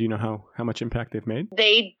grants, and do you know how much impact they've made?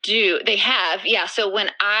 They do. They have. Yeah. So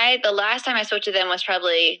the last time I spoke to them was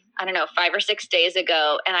probably, 5 or 6 days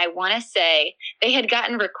ago. And I want to say they had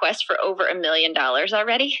gotten requests for over $1 million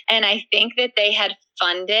already. And I think that they had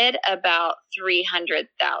funded about 300,000.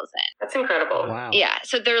 That's incredible. Wow. Yeah.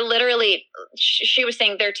 So they're literally, she was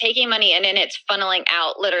saying they're taking money and then it's funneling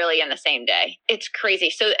out literally in the same day. It's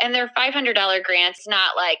crazy. So, and their $500 grants,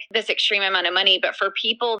 not like this extreme amount of money, but for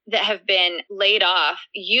people that have been laid off,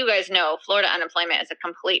 you guys know Florida unemployment is a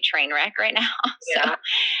complete train wreck right now. Yeah.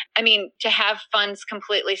 So, to have funds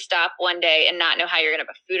completely stop one day and not know how you're going to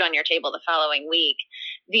put food on your table the following week,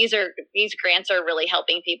 these grants are really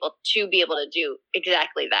helping people to be able to do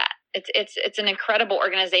exactly that. It's an incredible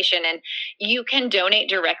organization, and you can donate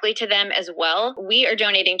directly to them as well. We are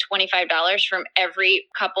donating $25 from every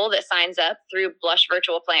couple that signs up through Blush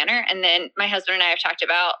Virtual Planner. And then my husband and I have talked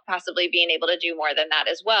about possibly being able to do more than that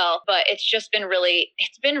as well. But it's been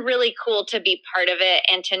really cool to be part of it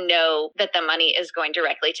and to know that the money is going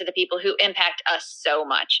directly to the people who impact us so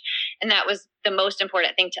much. And that was the most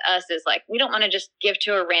important thing to us, is like, we don't want to just give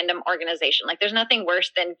to a random organization. Like, there's nothing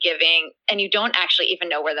worse than giving and you don't actually even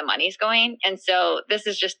know where the money's going. And so this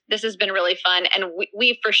has been really fun. And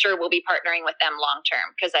we for sure will be partnering with them long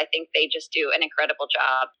term, because I think they just do an incredible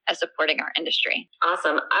job at supporting our industry.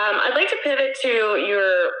 Awesome. I'd like to pivot to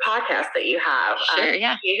your podcast that you have. Sure,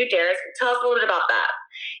 yeah. She Who Dares. Tell us a little bit about that.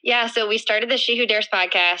 Yeah, so we started the She Who Dares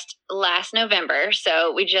podcast last November.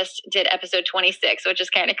 So we just did episode 26, which is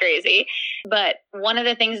kind of crazy. But one of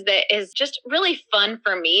the things that is just really fun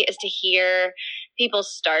for me is to hear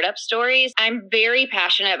people's startup stories. I'm very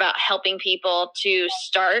passionate about helping people to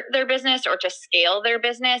start their business or to scale their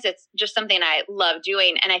business. It's just something I love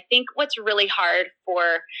doing. And I think what's really hard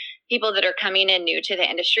for people that are coming in new to the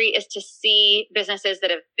industry is to see businesses that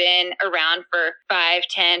have been around for 5,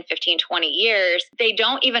 10, 15, 20 years. They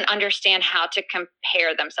don't even understand how to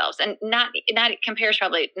compare themselves. And not compare is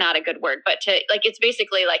probably not a good word, but it's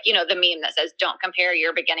basically like, the meme that says, don't compare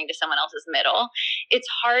your beginning to someone else's middle. It's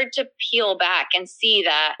hard to peel back and see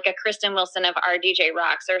that, like a Kristen Wilson of RDJ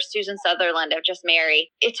Rocks or Susan Sutherland of Just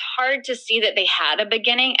Mary. It's hard to see that they had a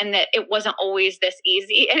beginning and that it wasn't always this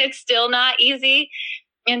easy, and it's still not easy.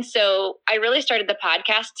 And so I really started the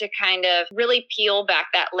podcast to kind of really peel back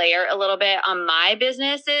that layer a little bit on my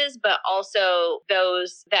businesses, but also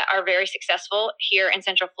those that are very successful here in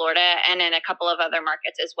Central Florida and in a couple of other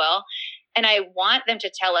markets as well, And I want them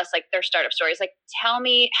to tell us like their startup stories. Like, tell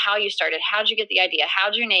me how you started. How'd you get the idea?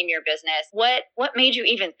 How'd you name your business? What made you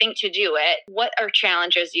even think to do it? What are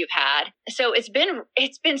challenges you've had? So it's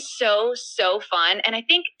been so fun. And I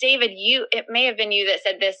think, David, it may have been you that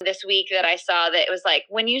said this week that I saw, that it was like,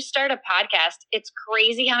 when you start a podcast, it's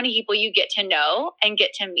crazy how many people you get to know and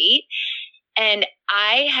get to meet. And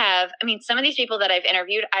some of these people that I've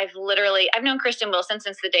interviewed, I've known Kristen Wilson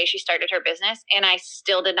since the day she started her business, and I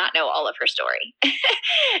still did not know all of her story.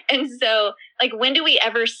 And so, like, when do we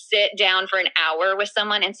ever sit down for an hour with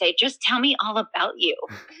someone and say, just tell me all about you?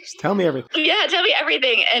 Just tell me everything. Yeah, tell me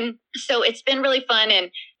everything. And so it's been really fun.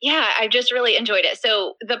 And yeah, I just really enjoyed it.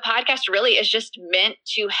 So the podcast really is just meant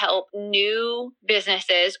to help new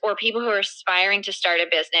businesses or people who are aspiring to start a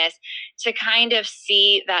business to kind of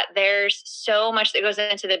see that there's so much that goes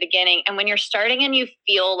into the beginning. And when you're starting and you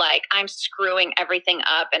feel like I'm screwing everything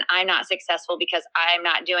up and I'm not successful because I'm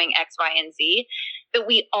not doing X, Y, and Z, that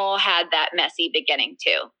we all had that messy beginning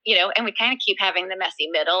too, and we kind of keep having the messy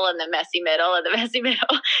middle and the messy middle and the messy middle.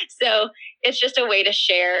 So it's just a way to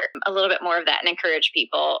share a little bit more of that and encourage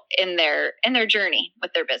people in their journey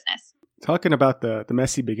with their business. Talking about the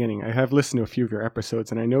messy beginning, I have listened to a few of your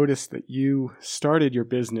episodes, and I noticed that you started your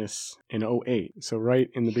business in 2008. So right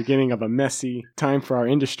in the beginning of a messy time for our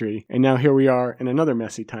industry. And now here we are in another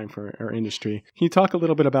messy time for our industry. Can you talk a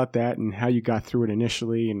little bit about that and how you got through it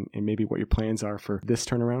initially and maybe what your plans are for this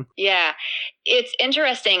turnaround? Yeah, it's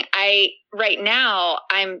interesting. Right now,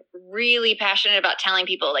 I'm really passionate about telling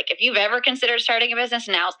people, like, if you've ever considered starting a business,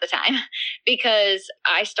 now's the time, because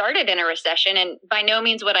I started in a recession, and by no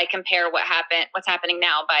means would I compare what's happening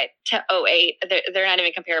now to 2008. They're not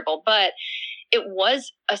even comparable, but it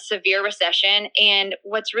was a severe recession. And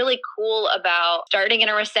what's really cool about starting in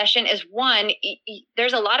a recession is, one,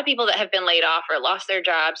 there's a lot of people that have been laid off or lost their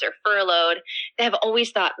jobs or furloughed. They have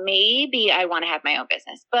always thought, maybe I want to have my own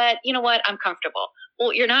business, but you know what? I'm comfortable.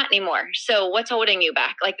 Well, you're not anymore. So what's holding you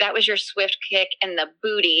back? Like, that was your swift kick in the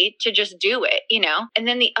booty to just do it, And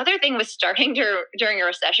then the other thing with starting during a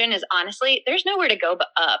recession is, honestly, there's nowhere to go but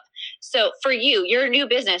up. So for you're a new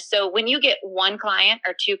business. So when you get one client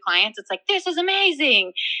or two clients, it's like, this is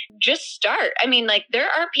amazing. Just start. There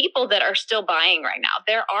are people that are still buying right now.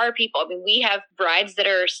 There are people. We have brides that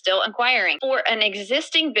are still inquiring. For an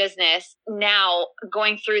existing business now,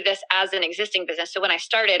 going through this as an existing business. So when I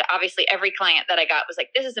started, obviously every client that I got was like,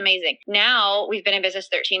 this is amazing. Now we've been in business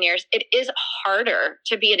 13 years. It is harder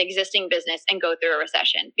to be an existing business and go through a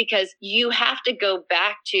recession, because you have to go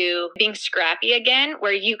back to being scrappy again,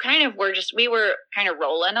 where we were kind of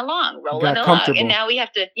rolling along. And now we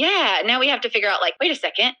have to figure out, like, wait a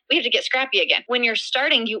second, we have to get scrappy again. When you're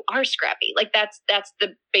starting, you are scrappy. Like, that's the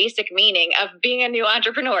basic meaning of being a new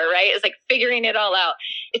entrepreneur, right? It's like figuring it all out.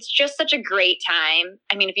 It's just such a great time.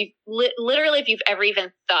 If you've ever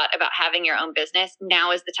even thought about having your own business,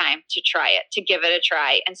 now is the time to try it, to give it a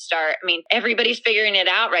try and start. Everybody's figuring it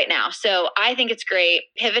out right now. So I think it's great.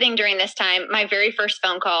 Pivoting during this time, my very first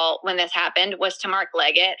phone call when this happened was to Mark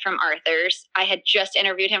Leggett from Arthur's. I had just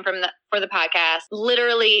interviewed him for the podcast,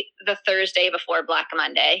 literally the Thursday before Black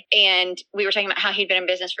Monday. And we were talking about how he'd been in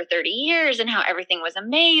business for 30 years and how everything was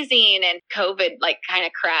amazing. And COVID kind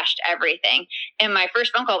of crashed everything. And my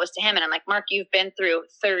first phone call was to him. And I'm like, Mark, you've been through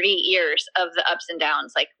 30 years of the ups and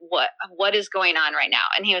downs. Like, what is going on right now?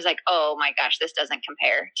 And he was like, oh my gosh, this doesn't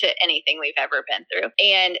compare to anything we've ever been through.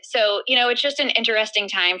 And so, it's just an interesting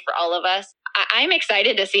time for all of us. I'm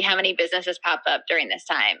excited to see how many businesses pop up during this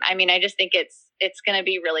time. I just think it's going to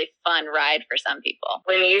be a really fun ride for some people.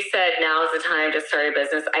 When you said now is the time to start a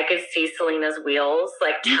business, I could see Selena's wheels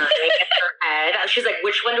turning in her head. She's like,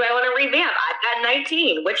 which one do I want to revamp? I've got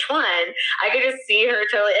 19. Which one? I could just see her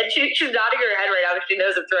totally. And she's nodding her head right now because she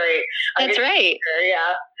knows it's right. That's right.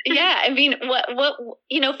 Yeah. Yeah.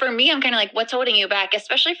 For me, I'm kind of like, what's holding you back?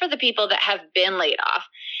 Especially for the people that have been laid off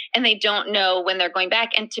and they don't know when they're going back.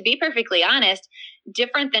 And to be perfectly honest,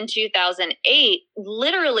 different than 2008,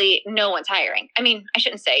 literally no one's hiring. I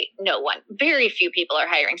shouldn't say no one. Very few people are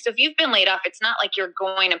hiring. So if you've been laid off, it's not like you're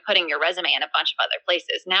going and putting your resume in a bunch of other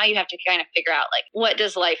places. Now you have to kind of figure out, like, what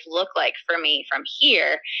does life look like for me from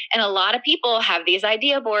here? And a lot of people have these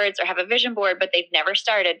idea boards or have a vision board, but they've never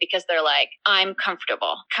started because they're like, I'm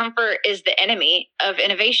comfortable. Comfort is the enemy of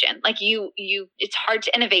innovation. Like it's hard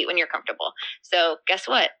to innovate when you're comfortable. So guess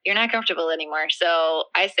what? You're not comfortable anymore. So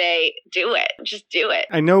I say, do it. Just do it.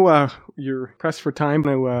 I know you're pressed for time.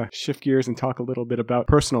 I want to shift gears and talk a little bit about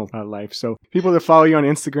personal life. So people that follow you on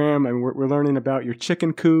Instagram, and we're learning about your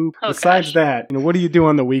chicken coop. Besides that, what do you do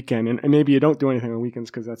on the weekend? And maybe you don't do anything on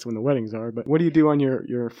weekends because that's when the weddings are. But what do you do on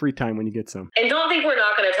your free time when you get some? And don't think we're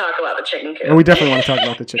not going to talk about the chicken coop. And we definitely want to talk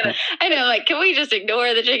about the chicken. I know, like, can we just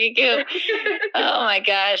ignore the chicken coop? Oh my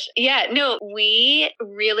gosh. Yeah, no, we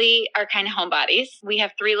really are kind of homebodies. We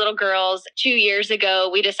have 3 little girls. 2 years ago,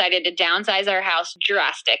 we decided to downsize our house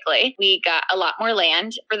drastically. We got a lot more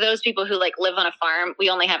land. For those people who like live on a farm, we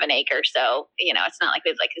only have an acre. So, it's not like we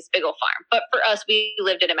have like this big old farm. But for us, we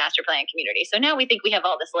lived in a master plan community. So now we think we have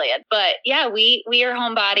all this land. But yeah, we are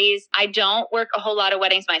homebodies. I don't work a whole lot of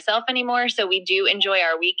weddings myself anymore. So we do enjoy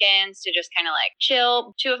our weekends to just kind of like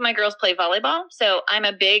chill. 2 of my girls play volleyball. So I'm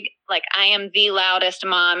a big, I am the loudest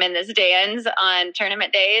mom in this dance on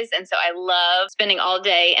tournament days. And so I love spending all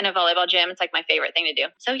day in a volleyball gym. It's like my favorite thing to do.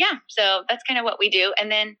 So yeah, so that's kind of what we do. And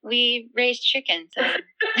then we raise chickens.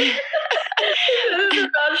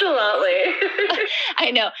 Nonchalantly. I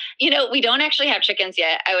know. We don't actually have chickens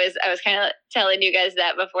yet. I was kind of telling you guys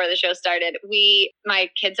that before the show started. My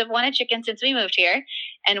kids have wanted chickens since we moved here,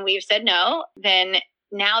 and we've said no. Then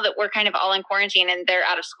now that we're kind of all in quarantine and they're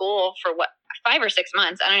out of school for 5 or 6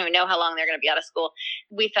 months, I don't even know how long they're going to be out of school.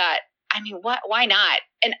 We thought, why not?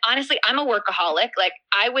 And honestly, I'm a workaholic. Like,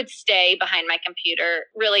 I would stay behind my computer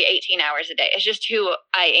really 18 hours a day. It's just who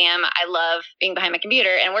I am. I love being behind my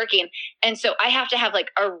computer and working. And so I have to have like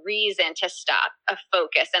a reason to stop, a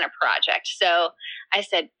focus and a project. So I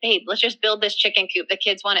said, babe, let's just build this chicken coop. The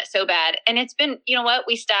kids want it so bad. And it's been,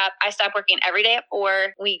 I stop working every day at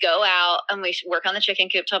 4. We go out and we work on the chicken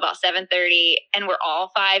coop till about 7:30. And we're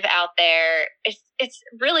all 5 out there. It's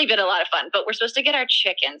really been a lot of fun, but we're supposed to get our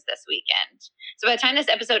chickens this weekend. So by the time this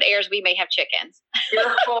episode airs, we may have chickens. Your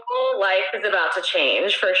whole life is about to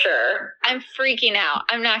change for sure. I'm freaking out.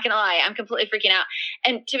 I'm not going to lie. I'm completely freaking out.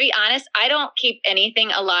 And to be honest, I don't keep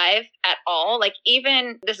anything alive at all. Like,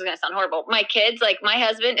 even, this is going to sound horrible, my kids, like my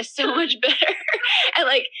husband is so much better at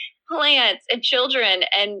like plants and children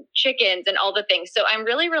and chickens and all the things. So I'm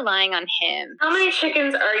really relying on him. How many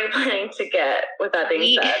chickens are you planning to get with that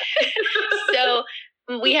being said? So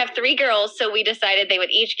we have 3 girls, so we decided they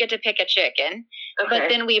would each get to pick a chicken. Okay. But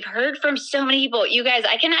then we've heard from so many people. You guys,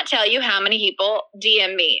 I cannot tell you how many people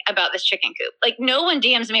DM me about this chicken coop. Like, no one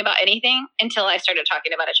DMs me about anything until I started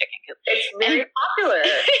talking about a chicken coop. It's very popular.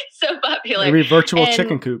 It's so popular. Maybe virtual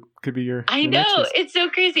chicken coop could be your I know. It's so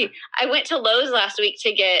crazy. I went to Lowe's last week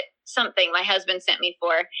to get something my husband sent me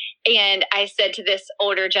for. And I said to this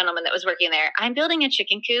older gentleman that was working there, I'm building a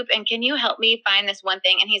chicken coop, and can you help me find this one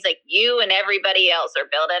thing? And he's like, you and everybody else are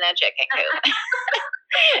building a chicken coop.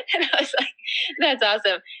 And I was like, that's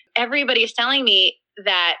awesome. Everybody's telling me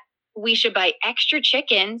that we should buy extra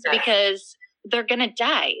chickens because they're going to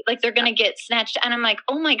die. Like, they're going to get snatched. And I'm like,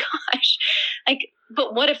 oh my gosh. Like,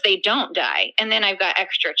 but what if they don't die? And then I've got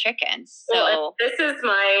extra chickens. So well, this is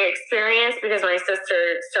my experience because my sister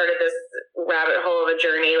started this rabbit hole of a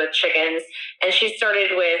journey with chickens, and she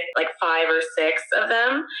started with like 5 or 6 of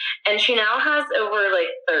them, and she now has over like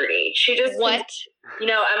 30. She just what?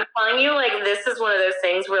 I'm telling you, like, this is one of those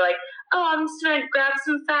things where like, oh, I'm just going to grab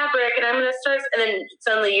some fabric and I'm going to start. And then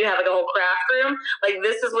suddenly you have like a whole craft room. Like,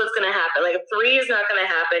 this is what's going to happen. Like, 3 is not going to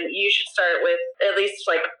happen. You should start with at least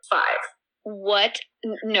like 5. What?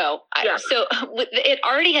 No. Yeah. So it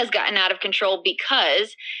already has gotten out of control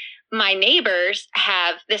because my neighbors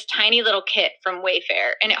have this tiny little kit from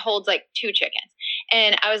Wayfair, and it holds like 2 chickens.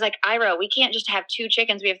 And I was like, Ira, we can't just have 2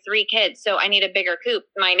 chickens. We have 3 kids. So I need a bigger coop.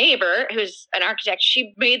 My neighbor, who's an architect,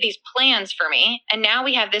 she made these plans for me. And now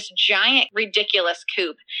we have this giant, ridiculous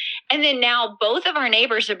coop. And then now both of our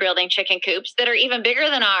neighbors are building chicken coops that are even bigger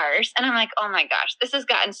than ours. And I'm like, oh my gosh, this has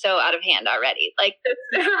gotten so out of hand already. Like,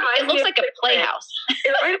 it looks like a playhouse.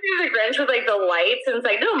 It reminds me of the Grinch with like the lights. And it's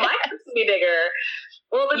like, no, my coop's going to be bigger.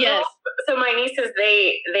 Well, yes. So my nieces,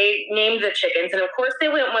 they named the chickens, and of course they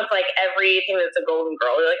went with like everything that's a golden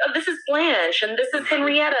girl. They're like, oh, this is Blanche, and this is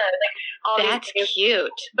Henrietta. Like, all that's these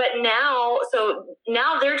cute. But now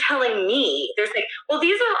they're telling me, they're saying, well,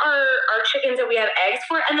 these are our chickens that we have eggs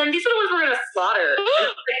for, and then these are the ones we're going to slaughter.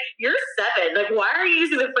 Like, you're 7. Like, why are you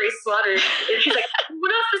using the phrase slaughter? And she's like,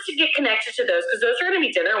 we're not supposed to get connected to those because those are going to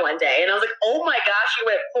be dinner one day. And I was like, oh my gosh, you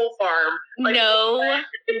went full farm. Like, no way.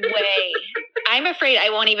 I'm afraid I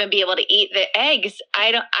won't even be able to eat the eggs.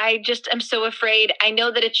 I'm so afraid. I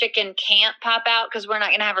know that a chicken can't pop out because we're not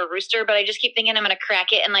going to have a rooster, but I just keep thinking I'm going to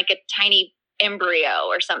crack it and like a tiny embryo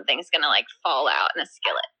or something's going to like fall out in a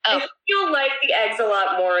skillet. Oh. I feel like the eggs a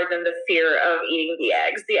lot more than the fear of eating the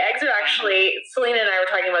eggs. The eggs are actually, Selena and I were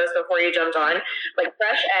talking about this before you jumped on, like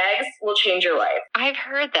fresh eggs will change your life. I've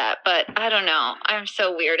heard that, but I don't know. I'm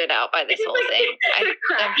so weirded out by this whole thing.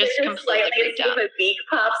 I'm just completely freaked out. The beak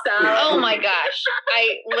pops out. Oh my gosh.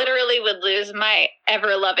 I literally would lose my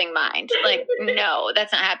ever-loving mind. Like, no,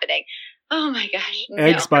 that's not happening. Oh my gosh.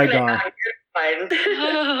 Eggs by Gar.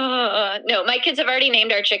 No, my kids have already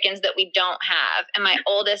named our chickens that we don't have. And my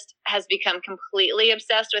oldest has become completely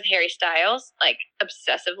obsessed with Harry Styles, like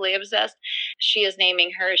obsessively obsessed. She is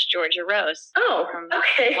naming hers Georgia Rose. Oh, from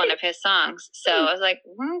okay. one of his songs. So I was like,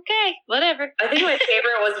 okay, whatever. I think my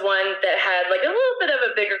favorite was one that had like a little bit of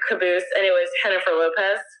a bigger caboose, and it was Jennifer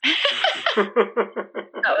Lopez.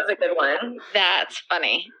 That was a good one. That's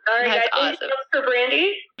funny. All right, that's guys, awesome. For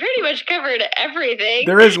Brandy? Pretty much covered everything.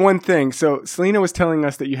 There is one thing. So Selena was telling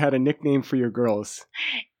us that you had a nickname for your girls.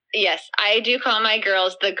 Yes, I do call my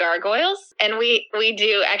girls the Gargoyles, and we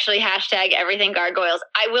do actually hashtag everything Gargoyles.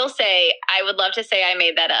 I will say, I would love to say I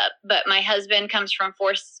made that up, but my husband comes from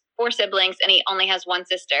four siblings, and he only has one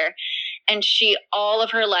sister, and she all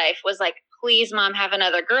of her life was like, please, Mom, have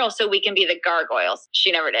another girl so we can be the Gargoyles.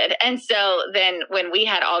 She never did. And so then when we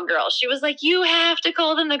had all girls, she was like, you have to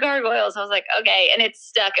call them the Gargoyles. I was like, okay. And it's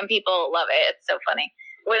stuck and people love it. It's so funny.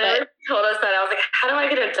 When they told us that, I was like, how do I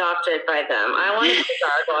get adopted by them? I want to be a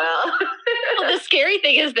gargoyle. Well, the scary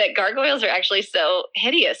thing is that gargoyles are actually so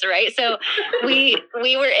hideous, right? So we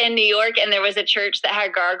were in New York, and there was a church that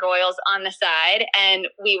had gargoyles on the side, and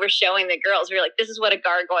we were showing the girls. We were like, this is what a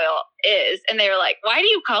gargoyle is. And they were like, why do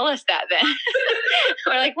you call us that then?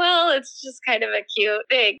 We're like, well, it's just kind of a cute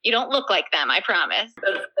thing. You don't look like them, I promise.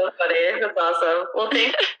 That's so funny. That's awesome. Well,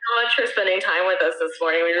 thank you so much for spending time with us this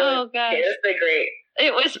morning. We really it's been great.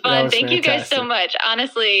 It was fun. Thank you guys so much.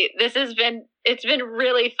 Honestly, it's been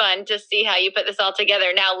really fun to see how you put this all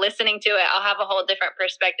together. Now listening to it, I'll have a whole different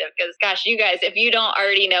perspective because gosh, you guys, if you don't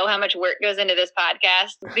already know how much work goes into this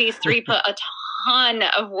podcast, these three put a ton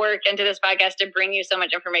of work into this podcast to bring you so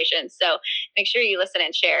much information. So make sure you listen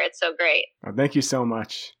and share. It's so great. Oh, thank you so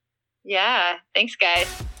much. Yeah. Thanks, guys.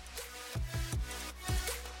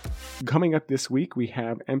 Coming up this week, we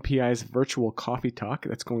have MPI's virtual coffee talk.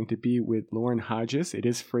 That's going to be with Lauren Hodges. It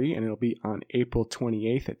is free, and it'll be on April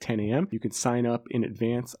 28th at 10 a.m. You can sign up in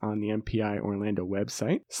advance on the MPI Orlando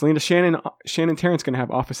website. Selena, Shannon Tarrant's going to have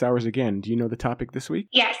office hours again. Do you know the topic this week?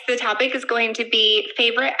 Yes, the topic is going to be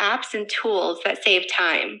favorite apps and tools that save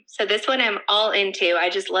time. So this one I'm all into. I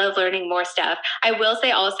just love learning more stuff. I will say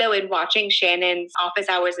also in watching Shannon's office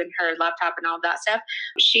hours and her laptop and all that stuff,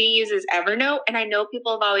 she uses Evernote, and I know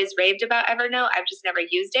people have always raved about Evernote. I've just never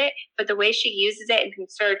used it, but the way she uses it and can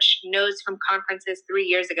search notes from conferences 3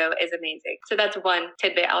 years ago is amazing. So that's one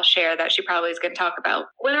tidbit I'll share that she probably is going to talk about.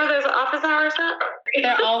 When are those office hours at?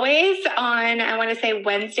 They're always on, I want to say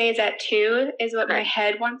Wednesdays at 2 is what my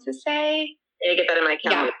head wants to say. I need to get that in my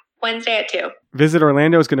calendar. Yeah. Wednesday at 2. Visit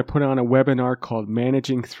Orlando is going to put on a webinar called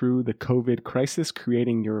Managing Through the COVID Crisis,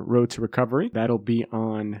 Creating Your Road to Recovery. That'll be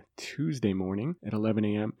on Tuesday morning at 11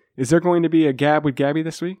 a.m. Is there going to be a Gab with Gabby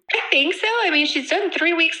this week? I think so. I mean, she's done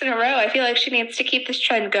 3 weeks in a row. I feel like she needs to keep this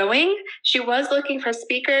trend going. She was looking for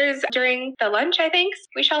speakers during the lunch, I think.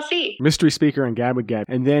 We shall see. Mystery speaker on Gab with Gab.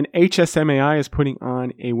 And then HSMAI is putting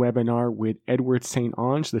on a webinar with Edward St.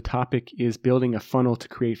 Onge. The topic is building a funnel to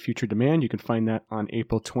create future demand. You can find that on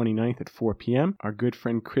April 29th at 4 p.m. Our good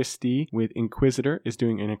friend Christy with Inquisitor is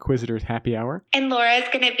doing an Inquisitor's happy hour. And Laura's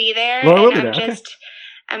going to be there. Laura will be there.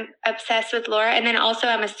 I'm obsessed with Laura. And then also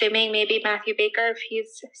I'm assuming maybe Matthew Baker, if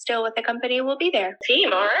he's still with the company, will be there.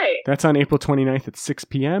 Team, all right. That's on April 29th at 6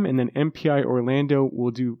 p.m. And then MPI Orlando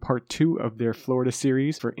will do part 2 of their Florida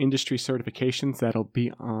series for industry certifications. That'll be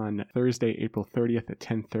on Thursday, April 30th at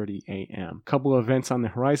 10:30 a.m. A couple of events on the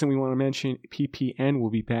horizon we want to mention. PPN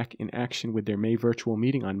will be back in action with their May virtual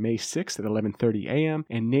meeting on May 6th at 11:30 a.m.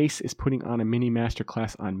 And NACE is putting on a mini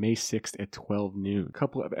masterclass on May 6th at 12 noon. A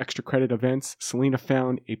couple of extra credit events. Selena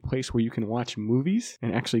found a place where you can watch movies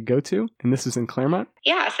and actually go to, and this is in Claremont.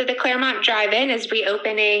 Yeah, so the Claremont Drive-In is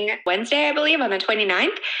reopening Wednesday, I believe, on the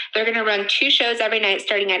 29th. They're going to run 2 shows every night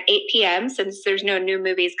starting at 8 p.m. Since there's no new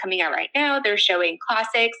movies coming out right now, they're showing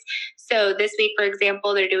classics. So this week, for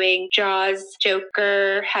example, they're doing Jaws,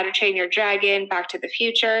 Joker, How to Train Your Dragon, Back to the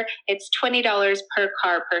Future. It's $20 per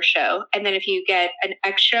car per show. And then if you get an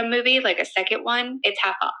extra movie, like a second one, it's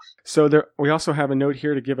half off. So we also have a note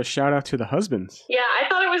here to give a shout out to the husbands. Yeah, I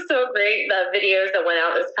thought it was so great, the videos that went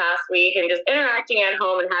out this past week, and just interacting at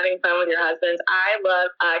home and having fun with your husbands. I love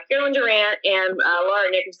Carolyn Durant and Laura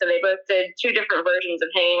Nickerson. They both did 2 different versions of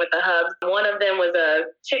Hanging with the Hubs. One of them was a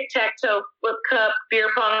tic-tac-toe flip cup beer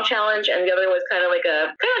pong challenge, and the other was kind of like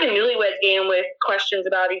a newlyweds game with questions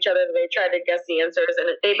about each other that they tried to guess the answers, and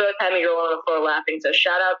they both had me roll on the floor laughing. So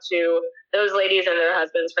shout out to those ladies and their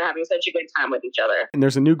husbands for having such a good time with each other. And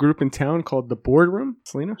there's a new group in town called The Boardroom.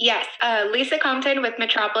 Selena? Yes. Lisa Compton with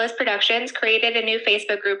Metropolis Productions created a new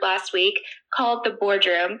Facebook group last week called The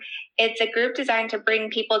Boardroom. It's a group designed to bring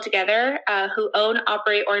people together who own,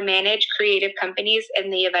 operate, or manage creative companies in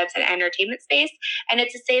the events and entertainment space. And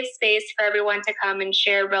it's a safe space for everyone to come and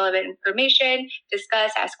share relevant information,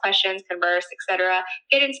 discuss, ask questions, converse, etc.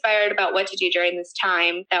 Get inspired about what to do during this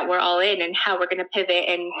time that we're all in and how we're going to pivot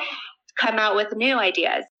and come out with new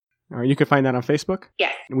ideas. All right, you can find that on Facebook?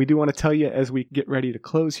 Yes. And we do want to tell you, as we get ready to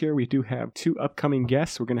close here, we do have 2 upcoming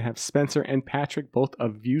guests. We're going to have Spencer and Patrick, both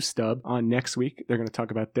of ViewStub, on next week. They're going to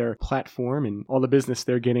talk about their platform and all the business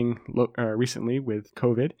they're getting recently with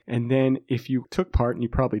COVID. And then if you took part, and you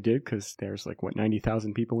probably did because there's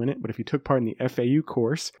 90,000 people in it, but if you took part in the FAU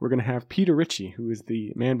course, we're going to have Peter Ritchie, who is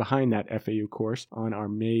the man behind that FAU course, on our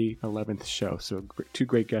May 11th show. So 2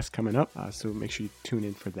 great guests coming up, so make sure you tune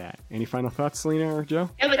in for that. Any final thoughts, Selena or Joe?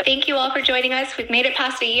 No, but thank you all for joining us. We've made it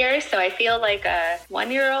past a year, so I feel like a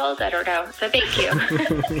 1-year-old. I don't know. So thank you.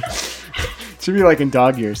 Should be in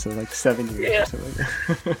dog years, so 7 years. Yeah. Or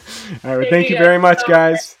something. All right. Thank you very much,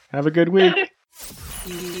 guys. Have a good week.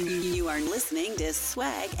 You are listening to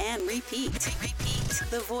Swag and Repeat.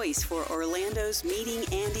 The voice for Orlando's meeting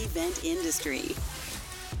and event industry.